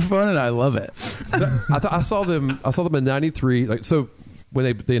the microphone, and I love it. I saw them in '93. Like, so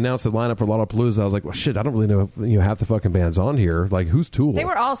when they announced the lineup for Lollapalooza, I was like, well, shit, I don't really know half the fucking bands on here. Like, who's Tool? They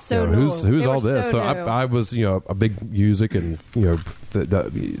were all so new. Who's all this? So I was a big music and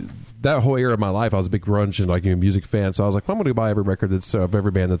that whole era of my life, I was a big grunge and music fan. So I was like, well, I'm going to buy every record that's of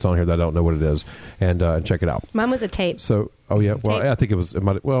every band that's on here that I don't know what it is, and check it out. Mine was a tape. So, I think it was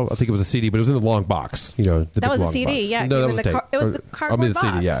a CD, but it was in the long box. That was a CD. Box. Yeah, no, that was a tape. It was the cardboard box.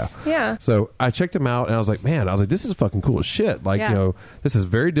 CD. Yeah. Yeah. So I checked them out, and I was like, this is fucking cool as shit. Like, this is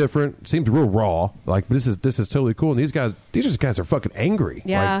very different. Seems real raw. Like, this is totally cool. And these guys are fucking angry.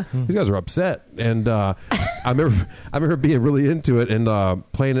 Yeah. Like, these guys are upset. And I remember being really into it and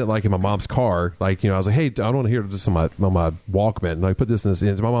playing it like in my mom's car. Like, I was like, hey, I don't want to hear this on my Walkman. And I put this in this.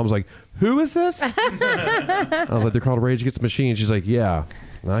 And my mom was like, who is this? I was like, they're called Rage Against the Machine. She's like, yeah,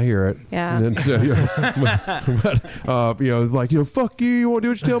 I hear it. Yeah. And then, fuck you. You won't do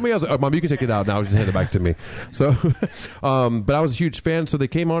what you tell me. I was like, oh, Mom, you can take it out now. Just hand it back to me. So, but I was a huge fan. So they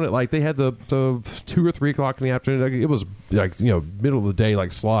came on it they had the 2 or 3 o'clock in the afternoon. It was middle of the day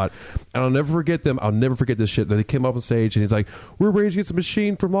slot. And I'll never forget them. I'll never forget this shit. They came up on stage and he's like, we're Rage Against the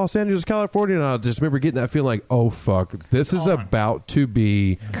Machine from Los Angeles, California. And I just remember getting that feeling like, oh fuck, this is about to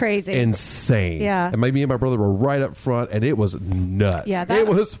be crazy, insane. Yeah. And me and my brother were right up front, and it was nuts. Yeah, it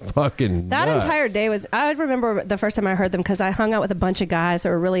was fucking that nuts. entire day was. I remember the first time I heard them because I hung out with a bunch of guys that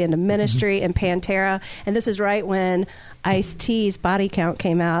were really into Ministry and Pantera, and this is right when Ice-T's Body Count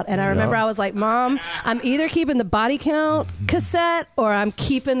came out, and I remember I was like, Mom, I'm either keeping the Body Count cassette or I'm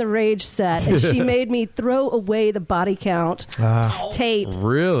keeping the Rage set, and she made me throw away the Body Count tape.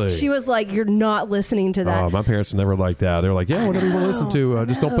 Really? She was like, you're not listening to that. Oh, my parents never liked that. They were like, yeah, whatever you want to listen to,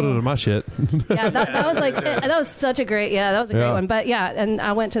 just don't put it in my shit. Yeah, that was that was such a great that was a great one. But yeah, and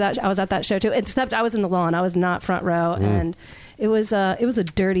I went to that. I was at that show too, except I was in the lawn. I was not front row, and it was a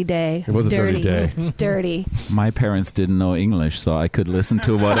dirty day. It was a dirty day. Dirty. My parents didn't know English, so I could listen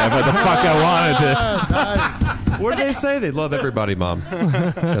to whatever the fuck I wanted to. Nice. What did they say? They love everybody, Mom.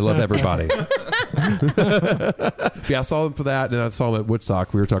 They love everybody. Yeah, I saw them for that, and I saw them at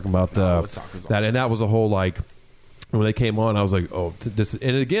Woodstock. We were talking about Woodstock was that, awesome. and that was a whole when they came on, I was like, oh, this.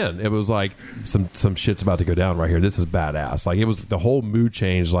 And again, it was like some shit's about to go down right here. This is badass. Like, it was the whole mood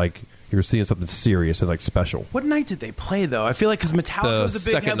change. Like, you were seeing something serious and something. What night did they play though? I feel like because Metallica was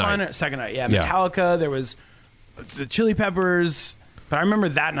a big headliner. Second night, yeah. Metallica. There was the Chili Peppers, but I remember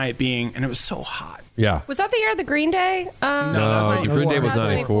that night being, and it was so hot. Yeah. Was that the year of the Green Day? No, Green Day was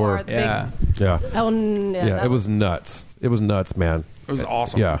 94. Yeah. Yeah. Yeah, it was nuts. It was nuts, man. It was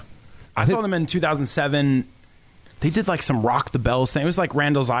awesome. Yeah. I saw them in 2007. They did some Rock the Bells thing. It was like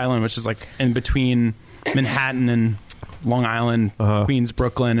Randall's Island, which is in between Manhattan and Long Island, Queens,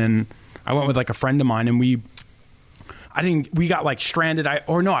 Brooklyn, and I went with a friend of mine, and we got stranded. I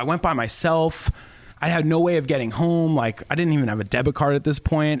went by myself. I had no way of getting home. Like, I didn't even have a debit card at this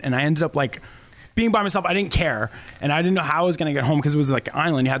point, and I ended up like being by myself. I didn't care, and I didn't know how I was going to get home because it was like an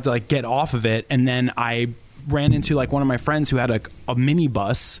island. You had to like get off of it, and then I ran into like one of my friends who had a mini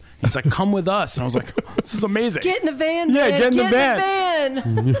bus. He's like, come with us. And I was like, this is amazing. Get in the van, Yeah, man. get in the van.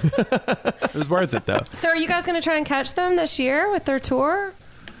 It was worth it, though. So are you guys going to try and catch them this year with their tour?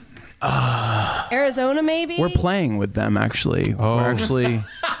 Arizona, maybe? We're playing with them, actually. Oh. We're actually...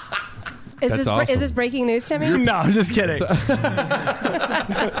 Is this breaking news, Timmy? No, I'm just kidding.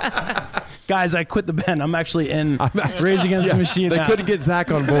 Guys, I quit the band. I'm actually in Rage Against the Machine They now. couldn't get Zach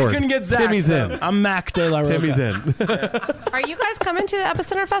on board. They couldn't get Zach. Timmy's in. I'm Mac De La Roca. Timmy's in. Are you guys coming to the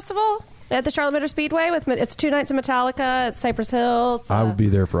Epicenter Festival at the Charlotte Motor Speedway? It's 2 nights of Metallica. It's Cypress Hill. It's, I will be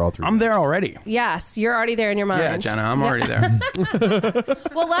there for all 3. I'm there already. Yes, you're already there in your mind. Yeah, Jenna, I'm already there.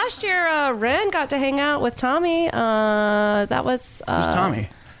 Well, last year, Ren got to hang out with Tommy. That was... Who's Tommy?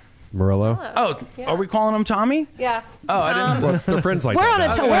 Murillo. Oh, are we calling him Tommy? Yeah. Oh, I didn't know. Well, they're friends like We're that.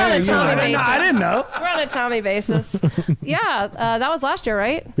 on a Tommy basis. I didn't know. We're on a Tommy basis. Yeah, that was last year,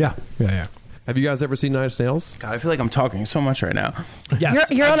 right? Yeah. Have you guys ever seen Nine Inch Nails? God, I feel like I'm talking so much right now.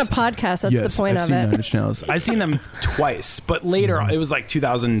 Yes, You're on a podcast. That's the point I've of seen it. Nine Inch Nails. I've seen them twice, but later it was like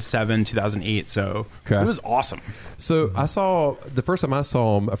 2007, 2008. So Okay. it was awesome. So I saw the first time I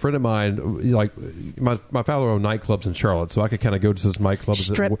saw him. A friend of mine, like my father owned nightclubs in Charlotte, so I could kind of go to some nightclubs,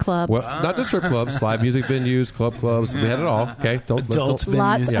 Strip clubs. Well, not just strip clubs, live music venues, club clubs. We had it all. Okay, Adult Lots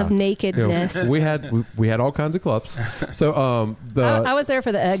venues. of nakedness. You know, we had all kinds of clubs. So I was there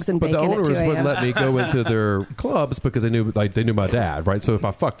for the eggs and but bacon the at owners 2 wouldn't a.m. let me go into their clubs because they knew my dad, right? So if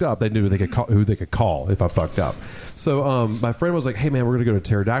I fucked up, they knew they could call, who they could call if I fucked up. So my friend was like, "Hey man, we're gonna go to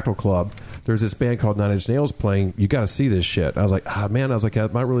Pterodactyl Club. There's this band called Nine Inch Nails playing. You got to see this shit." I was like, man, I was like,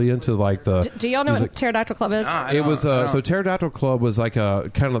 I'm not really into like the. Do y'all know what Pterodactyl Club is? It was so Pterodactyl Club was like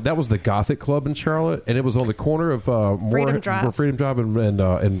a kind of that was the Gothic club in Charlotte, and it was on the corner of Freedom Drive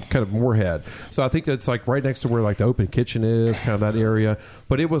and kind of Moorhead. So I think that's like right next to where like the Open Kitchen is, kind of that area.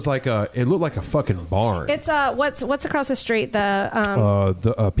 But it was like it looked like a fucking barn. It's what's across the street? The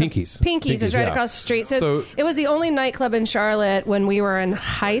Pinkies. Pinkies is right yeah. across the street. So it was the only nightclub in Charlotte when we were in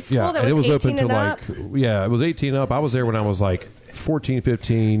high school that and was it was 18 open to and up. it was 18 up. I was there when I was like 14,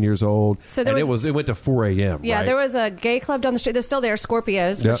 15 years old. So there and was- it went to 4 a.m. Yeah, right? there was a gay club down the street. They're still there,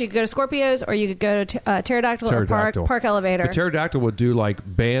 Scorpios. Yep. But you could go to Scorpios or you could go to Pterodactyl or Park Elevator. But Pterodactyl would do like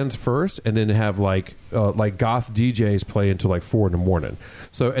bands first, and then have like goth DJs play until like 4 a.m.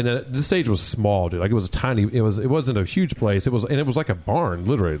 So and then the stage was small, dude. Like it was a tiny. It wasn't a huge place. It was like a barn,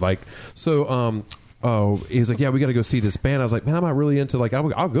 literally. Like so. Oh, he's like, yeah, we got to go see this band. I was like, man, I'm not really into like,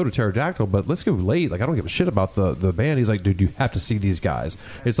 I'll go to Pterodactyl, but let's go late. Like, I don't give a shit about the band. He's like, dude, you have to see these guys.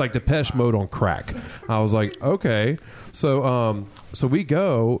 It's like Depeche Mode on crack. I was like, okay. So we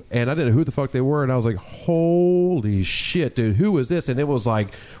go, and I didn't know who the fuck they were, and I was like, holy shit, dude, who is this? And it was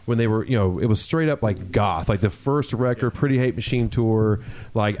like when they were, it was straight up like goth, like the first record, Pretty Hate Machine tour.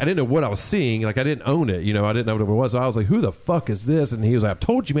 Like, I didn't know what I was seeing. Like, I didn't own it. I didn't know what it was. So I was like, who the fuck is this? And he was like, I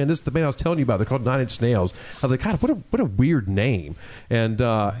told you, man, this is the band I was telling you about. They're called Nine Inch Nails. I was like, God, what a weird name. And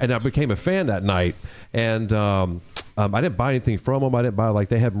I became a fan that night. And I didn't buy anything from them. I didn't buy like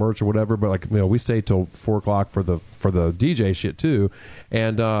they had merch or whatever. But like we stayed till 4 o'clock for the DJ shit too.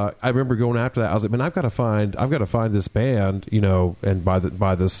 And I remember going after that. I was like, man, I've got to find this band, and buy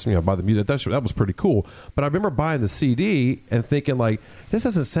the music. That was pretty cool. But I remember buying the CD and thinking like, this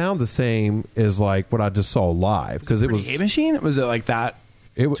doesn't sound the same as like what I just saw live because it was Hate Machine. Was it like that?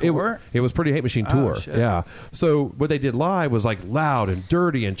 It was Pretty Hate Machine tour. Shit. Yeah. So what they did live was like loud and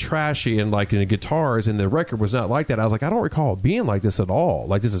dirty and trashy and like in the guitars, and the record was not like that. I was like, I don't recall it being like this at all.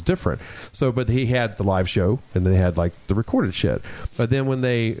 Like this is different. So, but he had the live show and they had like the recorded shit. But then when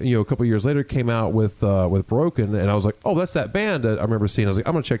they, a couple of years later came out with Broken, and I was like, oh, that's that band that I remember seeing. I was like,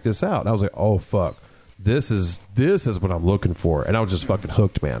 I'm gonna check this out. And I was like, oh fuck. This is what I'm looking for, and I was just fucking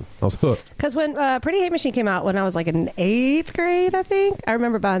hooked, man. I was hooked. Because when Pretty Hate Machine came out when I was like in 8th grade, I think I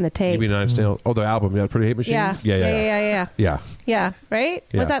remember buying the tape. Maybe Nine Inch Nails. Oh, the album, yeah, Pretty Hate Machine. Yeah, Yeah. Right?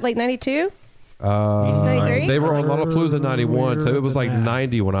 Yeah. Was that like 92? 93? They were on Lollapalooza 91, so it was like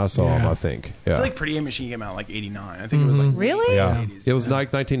 90 when I saw them, I think. Yeah. I feel like Pretty Hate Machine came out like 89. I think it was like really. Yeah, it was like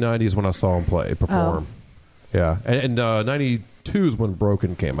 1990s when I saw them perform. Yeah, and 92 is when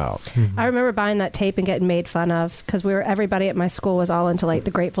Broken came out. I remember buying that tape and getting made fun of because everybody at my school was all into like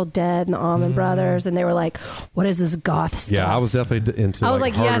the Grateful Dead and the Allman Brothers, and they were like, "What is this goth stuff?" Yeah, I was definitely into. I was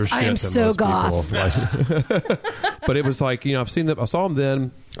like, harder yes, I shit am than so most goth. people. Like, but it was like I saw them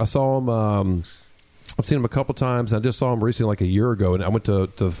then. I saw them. I've seen them a couple times. I just saw them recently, like a year ago, and I went to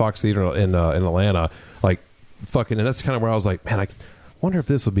the Fox Theater in Atlanta. Like, fucking, and that's kind of where I was like, man, wonder if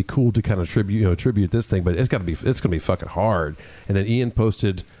this would be cool to kind of tribute this thing, but it's gonna be fucking hard. And then Ian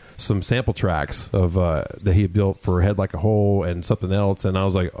posted some sample tracks of that he had built for Head Like a Hole and something else, and I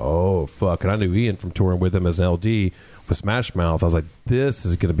was like, oh fuck. And I knew Ian from touring with him as an LD with Smash Mouth. I was like, this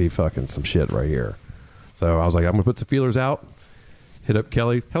is gonna be fucking some shit right here. So I was like, I'm gonna put some feelers out, hit up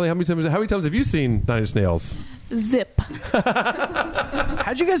Kelly. Kelly, how many times have you seen Nine Inch Nails? Zip.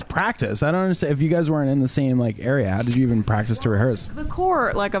 How'd you guys practice? I don't understand. If you guys weren't in the same like area, how did you even practice to rehearse? The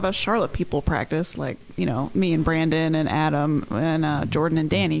core, like, of a Charlotte people practice, like, you know, me and Brandon and Adam and Jordan and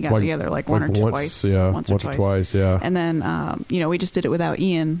Danny got together like once or twice. Yeah. And then, you know, we just did it without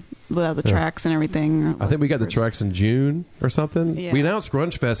Ian, without the tracks and everything. I think we got the tracks in June or something. Yeah. We announced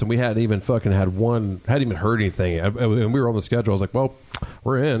Grunge Fest and we hadn't even heard anything. And we were on the schedule. I was like, well,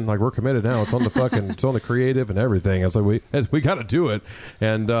 we're in. Like, we're committed now. It's on the fucking, it's on the creative and everything. I was like, we got to do it.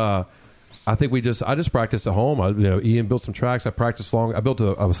 And I think I just practiced at home. Ian built some tracks. I practiced I built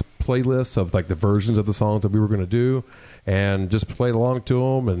a playlist of like the versions of the songs that we were going to do, and just played along to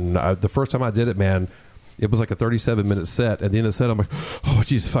them. And the first time I did it, man, it was like a 37-minute set. At the end of the set, I'm like, oh,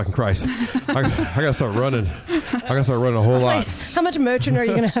 Jesus fucking Christ. I got to start running. I got to start running a whole lot. Like, how much Motrin are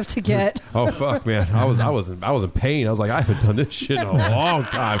you going to have to get? Oh, fuck, man. I was in pain. I was like, I haven't done this shit in a long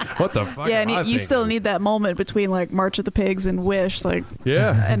time. What the fuck? Yeah, and you still need that moment between like March of the Pigs and Wish. Like,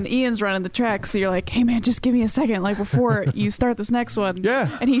 yeah. And Ian's running the track, so you're like, hey, man, just give me a second, like, before you start this next one.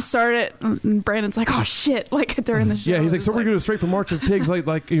 Yeah. And he started, and Brandon's like, oh, shit, like, during the show. Yeah, he's like, so we're going to go straight from March of the Pigs, like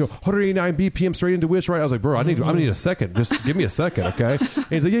 189 BPM straight into Wish, right? I was like, bro, I need a second. Just give me a second, okay? And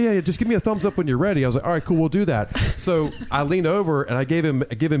he's like, yeah, just give me a thumbs up when you're ready. I was like, all right, cool, we'll do that. So I leaned over and I gave him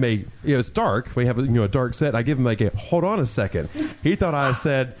a, it's dark. We have a dark set. I give him like hold on a second. He thought I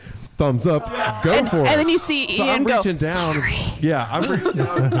said, thumbs up, go for it. And then you see Ian I'm go, reaching down. sorry. Yeah, I'm reaching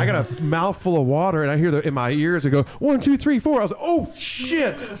down. I got a mouthful of water, and I hear in my ears, I go, 1, 2, 3, 4. I was like, oh,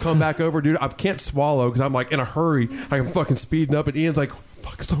 shit. Come back over, dude. I can't swallow because I'm like in a hurry. I'm fucking speeding up, and Ian's like,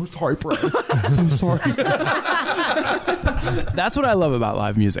 fuck, so sorry, bro. So sorry. That's what I love about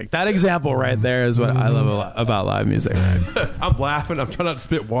live music. That example right there is what I love about live music. I'm laughing. I'm trying not to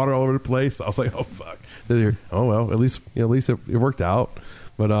spit water all over the place. I was like, oh, fuck. Oh, well, at least it worked out.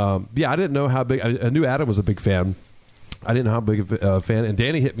 But yeah, I didn't know how big. I knew Adam was a big fan. I didn't know how big of a fan. And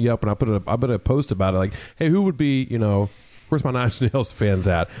Danny hit me up, and I put a post about it, like, hey, who would be, where's my Nine Inch Nails fans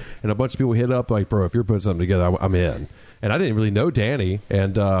at? And a bunch of people hit up, like, bro, if you're putting something together, I'm in. And I didn't really know Danny,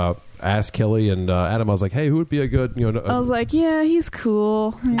 and asked Kelly and Adam. I was like, hey, who would be a good, I was like, yeah, he's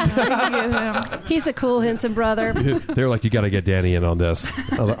cool. He's the cool Henson brother. They're like, you got to get Danny in on this.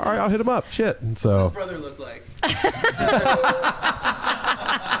 I was like, all right, I'll hit him up. Shit. And so, what's his brother look like?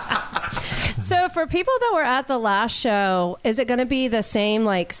 So for people that were at the last show, is it going to be the same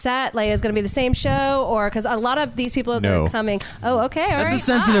like set? Like, is it going to be the same show, or because a lot of these people that are coming? Oh, okay, all that's right. a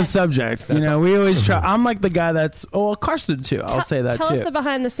sensitive subject. We always try. I'm like the guy that's. Oh, Carson too. I'll say that tell too. Tell us the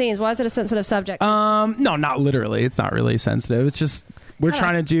behind the scenes. Why is it a sensitive subject? No, not literally. It's not really sensitive. It's just we're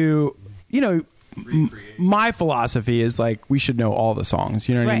trying to do. My philosophy is like we should know all the songs.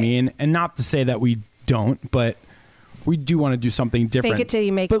 You know what I mean? And not to say that we don't, but we do want to do something different. Fake it till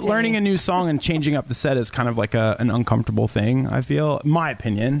you make it. But learning a new song and changing up the set is kind of like an uncomfortable thing, I feel. My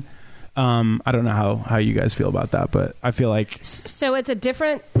opinion. I don't know how you guys feel about that, but I feel like... So it's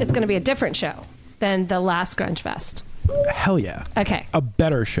going to be a different show than the last Grunge Fest. Hell yeah. Okay. A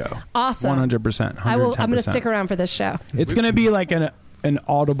better show. Awesome. 100%. I'm going to stick around for this show. It's going to be like an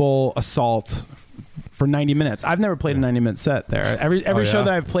audible assault for 90 minutes. I've never played a 90-minute set there. Every show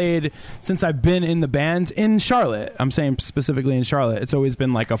that I've played since I've been in the band in Charlotte, I'm saying specifically in Charlotte, it's always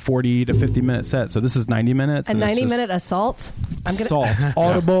been like a 40 to 50-minute set. So this is 90 minutes. A 90-minute assault?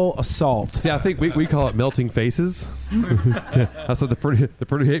 Audible assault. See, I think we call it melting faces. That's what the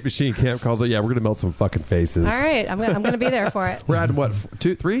Purdue Hate Machine Camp calls it. Yeah, we're going to melt some fucking faces. All right. I'm going to be there for it. We're adding what,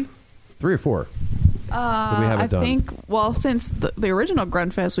 2, 3? 3 or 4? I think, since the original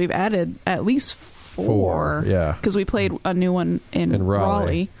Grunfest, we've added at least 4. Yeah. Because we played a new one in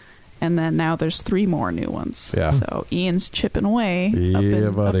Raleigh. And then now there's 3 more new ones. Yeah. So Ian's chipping away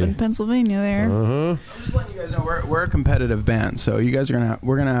up in Pennsylvania there. I'm just letting you guys know we're a competitive band, so you guys are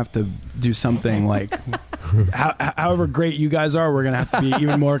we're gonna have to do something like however great you guys are, we're gonna have to be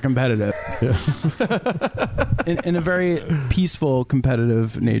even more competitive. In a very peaceful,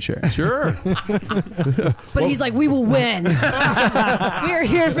 competitive nature. Sure. But he's like, we will win. We are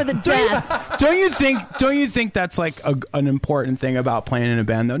here for the death. Don't you think that's like an important thing about playing in a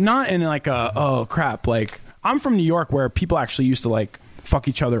band though? Not in like crap. Like, I'm from New York where people actually used to like fuck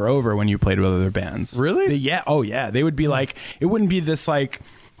each other over when you played with other bands. Really? They would be like, it wouldn't be this like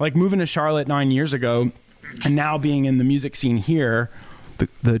moving to Charlotte 9 years ago and now being in the music scene here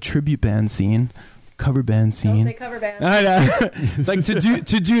the tribute band scene, cover band scene. Don't say cover band. I know. Like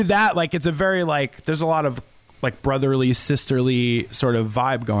to do that, like it's a very like there's a lot of like brotherly, sisterly sort of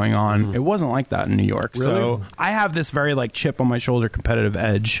vibe going on. It wasn't like that in New York. Really? So I have this very like chip on my shoulder competitive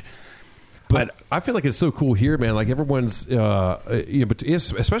edge. But I feel like it's so cool here, man. Like everyone's, but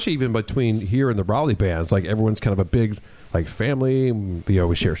especially even between here and the Raleigh bands, like everyone's kind of a big like family.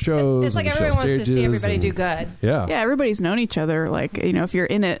 We share shows. It's like everyone wants to see everybody do good. Yeah, everybody's known each other. Like if you're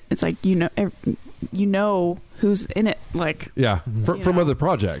in it, it's like you know who's in it. Like from other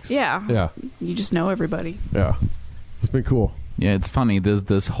projects. Yeah, you just know everybody. Yeah, it's been cool. Yeah, it's funny. There's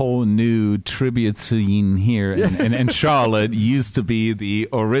this whole new tribute scene here in Charlotte. Used to be the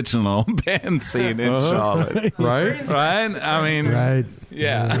original band scene in Charlotte. Right? I mean, right.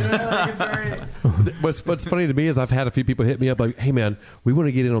 Yeah. What's funny to me is I've had a few people hit me up like, hey, man, we want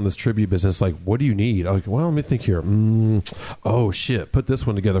to get in on this tribute business. Like, what do you need? I'm like, well, let me think here. Oh, shit. Put this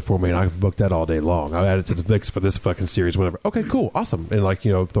one together for me, and I can book that all day long. I'll add it to the mix for this fucking series, whatever. Okay, cool. Awesome. And, like,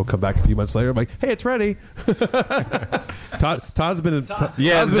 they'll come back a few months later. I'm like, hey, it's ready. Todd's been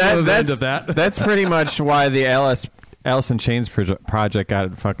that's pretty much why the Alice in Chains project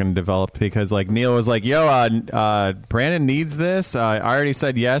got fucking developed, because like Neil was like, yo, Brandon needs this. I already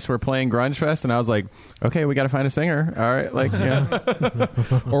said yes, we're playing Grunge Fest, and I was like, okay, we got to find a singer. All right, like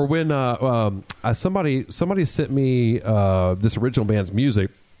Or when somebody sent me this original band's music,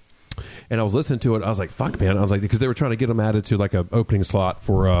 and I was listening to it. I was like, "Fuck, man!" I was like, because they were trying to get them added to like an opening slot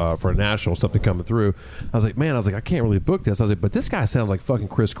for a national something coming through. I was like, "Man," I was like, "I can't really book this." I was like, "But this guy sounds like fucking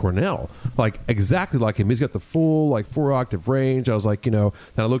Chris Cornell, like exactly like him. He's got the full like 4-octave range." I was like, then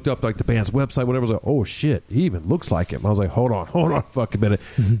I looked up like the band's website, whatever. I was like, "Oh shit, he even looks like him." I was like, "Hold on, fucking minute."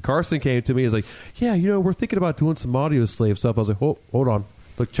 Carson came to me. He's like, "Yeah, we're thinking about doing some Audio Slave stuff." I was like, "Hold on,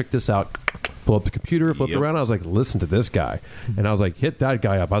 look, check this out." Pull up the computer, flipped around. I was like, listen to this guy. And I was like, hit that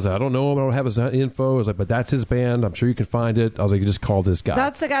guy up. I was like, I don't know him. I don't have his info. I was like, but that's his band. I'm sure you can find it. I was like, you just call this guy.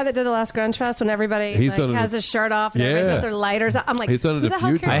 That's the guy that did the last Grunge Fest when everybody has his shirt off and everybody's got their lighters. I'm like, he's done it a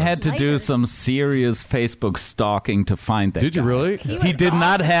few times. I had to do some serious Facebook stalking to find that Did you guy. really? He did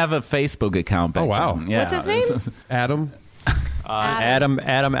not have a Facebook account back then. Yeah. What's his name? Adam.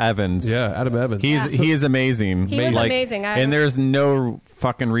 Adam Evans. Yeah, Adam Evans. He is amazing. He was amazing. And there's no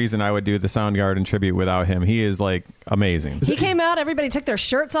fucking reason I would do the Soundgarden tribute without him. He is like amazing. He came out. Everybody took their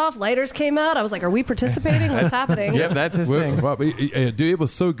shirts off. Lighters came out. I was like, are we participating? What's happening? Yeah, that's his thing. Well, dude, it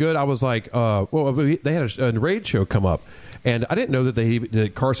was so good. I was like, they had a raid show come up. And I didn't know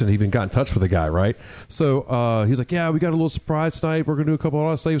that Carson even got in touch with the guy, right? So he's like, yeah, we got a little surprise tonight. We're going to do a couple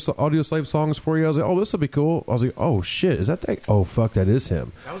of Audio Slave songs for you. I was like, oh, this will be cool. I was like, oh, shit. Is that thing? Oh, fuck, that is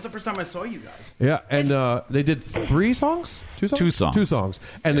him. That was the first time I saw you guys. Yeah, and they did 3 songs? 2 songs? 2 songs. 2 songs.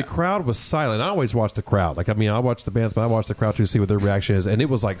 And the crowd was silent. I always watch the crowd. Like, I mean, I watch the bands, but I watch the crowd to see what their reaction is. And it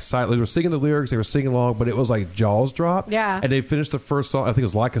was like silent. They were singing the lyrics. They were singing along, but it was like jaws dropped. Yeah. And they finished the first song. I think it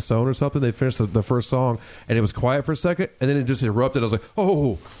was Like a Stone or something. They finished the first song, and it was quiet for a second, and then it just erupted. I was like,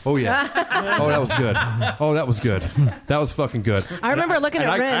 oh yeah. Oh, that was good. Oh, that was good. That was fucking good. I remember looking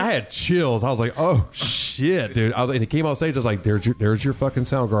at Ren. I had chills. I was like, oh, shit, dude. And he came on stage. I was like, there's your fucking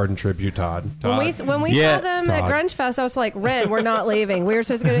Soundgarden tribute, Todd. When we saw them at Grunge Fest, I was like, Ren, we're not leaving. We were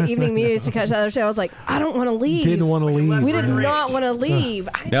supposed to go to Evening Muse to catch the other show. I was like, I don't want to leave. Didn't want to leave. We did not want to leave.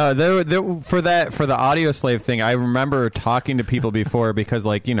 No, for the Audio Slave thing, I remember talking to people before because,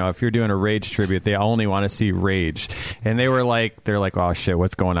 like, if you're doing a Rage tribute, they only want to see Rage, and they're like, oh shit,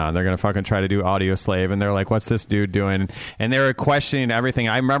 what's going on? They're gonna fucking try to do Audio Slave, and they're like, what's this dude doing? And they were questioning everything.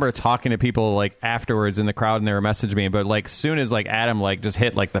 I remember talking to people like afterwards in the crowd, and they were messaging me, but like soon as like Adam like just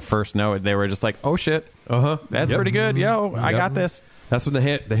hit like the first note, they were just like, oh shit, that's pretty good, yo, I got this. That's when the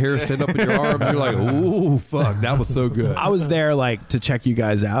hair stand up in your arms. You're like, ooh, fuck, that was so good. I was there like to check you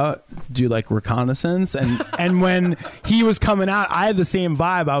guys out, do like reconnaissance, and when he was coming out, I had the same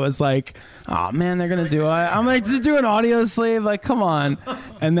vibe. I was like, oh man, they're gonna do it. I'm like, to do an Audio Slave, like, come on.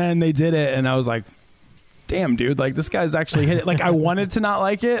 And then they did it, and I was like, damn, dude, like this guy's actually hit it. Like, I wanted to not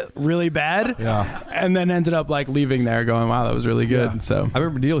like it really bad, and then ended up like leaving there going, wow, that was really good. Yeah. So I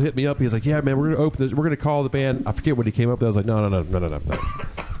remember Neil hit me up. He's like, yeah, man, we're gonna open this. We're gonna call the band. I forget what he came up with. I was like, no.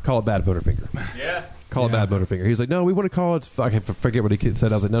 Call it Bad Motorfinger. Yeah. Call it Bad Motorfinger. He's like, no, we want to call it. I forget what he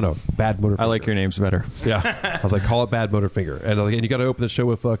said. I was like, no, Bad Motorfinger. I like your names better. Yeah. I was like, call it Bad Motorfinger. And I was like, and you got to open the show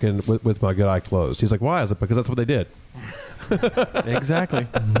with fucking with My Good Eye Closed. He's like, why? I was like, because that's what they did. Exactly.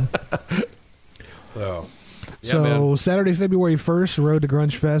 So. Yeah, so man. Saturday, February 1st, Road to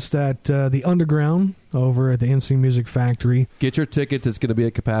Grunge Fest at the Underground over at the NC Music Factory. Get your tickets. It's going to be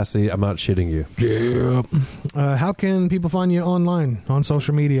at capacity. I'm not shitting you. Yeah. How can people find you online, on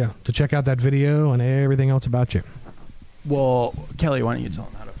social media, to check out that video and everything else about you? Well, Kelly, why don't you tell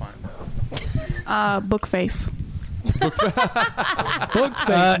them how to find Bookface.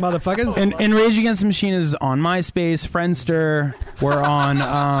 Bookface, motherfuckers. And Rage Against the Machine is on MySpace, Friendster. We're on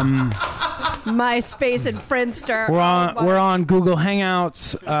MySpace and Friendster. We're on Google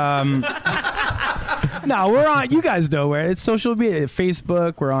Hangouts. No, we're on. You guys know where it's social media.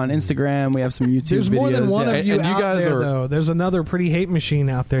 Facebook. We're on Instagram. We have some YouTube. There's more than videos. one of you and you out guys there, are- though. There's another Pretty Hate Machine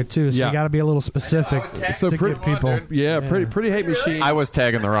out there too. So Yeah. you got to be a little specific to get people. Pretty Hate Machine. I was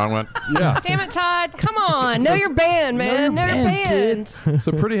tagging the wrong one. Yeah. Damn it, Todd! Come on, know your band, man. Know your band.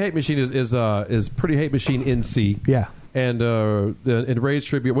 So Pretty Hate Machine is Pretty Hate Machine NC. Yeah. And in Rage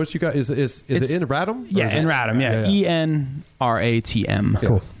Tribute, what you got is it in Radom? Yeah, in Radom. Yeah, ENRATM.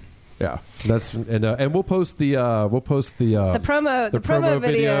 Cool. Yeah, that's and we'll post the promo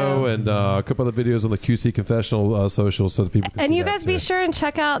video and a couple other videos on the QC Confessional socials so that people can And see you that guys too. be sure and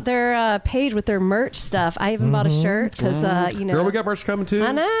check out their page with their merch stuff. I even bought a shirt because you know. Girl, we got merch coming too.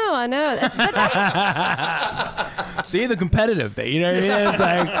 I know. But that's, See the competitive thing. You know what I mean? It's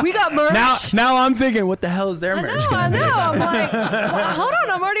like we got merch. now I'm thinking, what the hell is their merch? I gonna be? know. I'm like, well, hold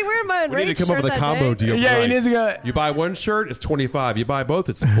on. I'm already wearing my We Rage need to come up shirt with a that combo day. deal. Yeah, right? you need to go. You buy one shirt, it's $25. You buy both,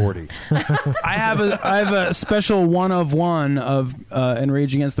 it's $40. I have a special one of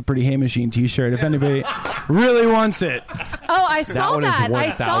Rage Against the Pretty Hate Machine T-shirt. If anybody really wants it. Oh, I saw one is that. I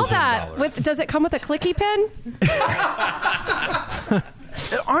saw $1,000. that. Does it come with a clicky pen?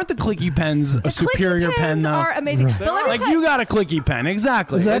 Aren't the clicky pens a The superior clicky pen pens though? are amazing. But let me Like tell you got a clicky pen,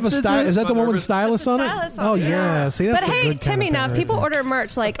 exactly. Does that have a It's- style? Is that the one with the nervous- stylus on it? stylus on Oh it, yeah. See, that's But a hey, good kind Timmy, of now pen if people right order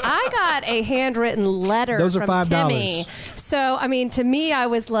merch, like I got a handwritten letter Those are from $5. Timmy. So I mean, to me, I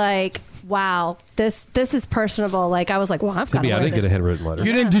was like, wow, this is personable. Like I was like, well, I've got Timmy, to I wear didn't get this. a handwritten letter.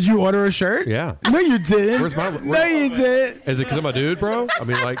 You didn't? Did you order a shirt? Yeah. No, you didn't. Where's my? No, you didn't. Is it because I'm a dude, bro? I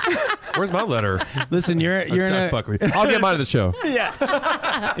mean, like, where's my letter? Listen, you're in a. Fuck me. I'll get mine at the show. Yeah.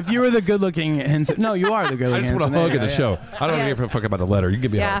 If you were the good-looking Henson, no, you are the I good-looking. just want a Henson. hug There at the you show. go, I don't give a fuck about the letter. You can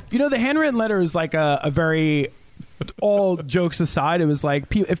give me a Yeah. hug. You know, the handwritten letter is like a very. All jokes aside, it was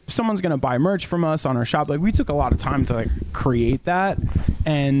like if someone's gonna buy merch from us on our shop, like we took a lot of time to like create that,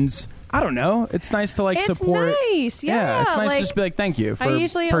 and I don't know, it's nice to like It's support. nice, yeah, it's nice like, to just be like thank you for I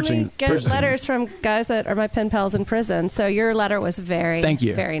usually purchasing. only get letters from guys that are my pen pals in prison. So your letter was very, Thank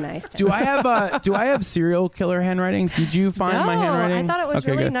you. very nice. Do I have serial killer handwriting? Did you find No, my handwriting? I thought it was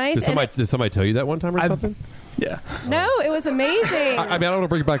Okay, really good. nice. Did somebody tell you that one time or something? Yeah. No, it was amazing. I mean, I don't want to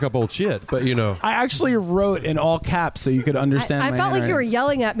bring back up old shit, but you know. I actually wrote in all caps so you could understand. I my felt like you were handwriting.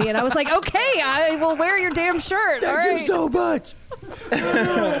 yelling at me, and I was like, "Okay, I will wear your damn shirt." All right. so much.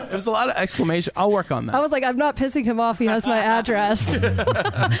 There's a lot of exclamation. I'll work on that. I was like, "I'm not pissing him off. He has my address.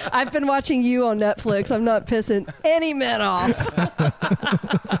 I've been watching you on Netflix. I'm not pissing any men off."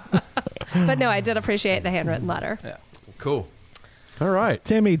 But no, I did appreciate the handwritten letter. Yeah. Cool. All right.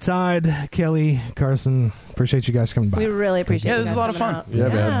 Timmy, Todd, Kelly, Carson, appreciate you guys coming by. We really appreciate. Yeah, you this is guys a lot of coming fun. out.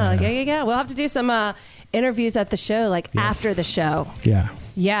 Yeah, man. Yeah. We'll have to do some interviews at the show, like after the show. Yeah.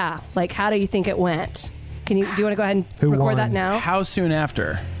 Yeah, like how do you think it went? Do you want to go ahead and Who record won? that now? How soon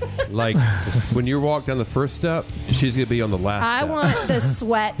after? Like, when you walk down the first step, she's going to be on the last I step. want the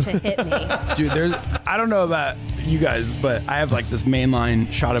sweat to hit me. Dude, I don't know about you guys, but I have like this mainline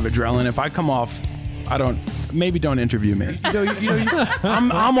shot of adrenaline. If I come off, maybe don't interview me.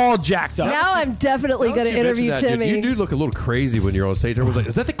 I'm all jacked up. Now I'm definitely going to You mentioned interview that, dude. Timmy. You do look a little crazy when you're on stage. Everyone's like,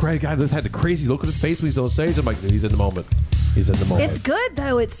 is that the great guy that had the crazy look on his face when he's on stage? I'm like, he's in the moment. He's in the moment. It's good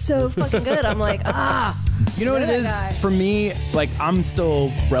though. It's so fucking good. I'm like, You know what it Look at is? that guy. For me, like, I'm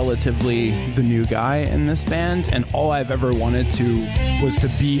still relatively the new guy in this band, and all I've ever wanted was to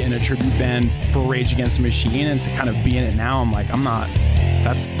be in a tribute band for Rage Against the Machine, and to kind of be in it now, I'm like, I'm not.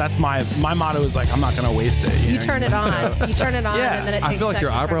 That's my motto is like, I'm not gonna waste it. you know? turn it on. You turn it on, Yeah. and then it takes I feel like a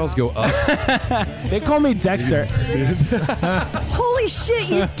your second to turn eyebrows off. go up. They call me Dexter. Holy shit!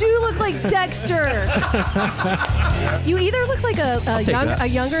 You do look like Dexter. You either look like a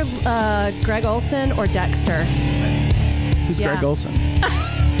younger Greg Olson or Dexter. Who's Yeah. Greg Olson?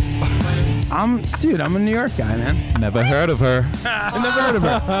 I'm a New York guy, man. Never heard of her. I've never heard of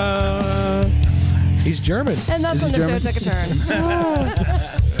her. He's German. And that's Is when he the German? show took a turn.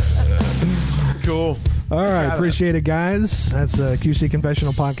 Cool. All right, appreciate it, guys. That's QC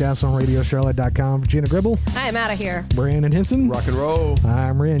Confessional Podcast on RadioCharlotte.com. Regina Gribble, I am out of here. Brandon Henson. Rock and roll.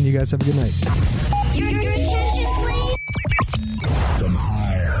 I'm Ren. You guys have a good night. Your attention, please. Some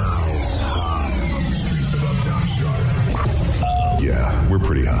high streets of uptown Charlotte. Yeah, we're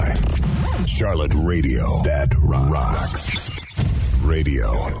pretty high. Charlotte Radio. That rocks.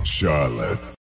 Radio Charlotte.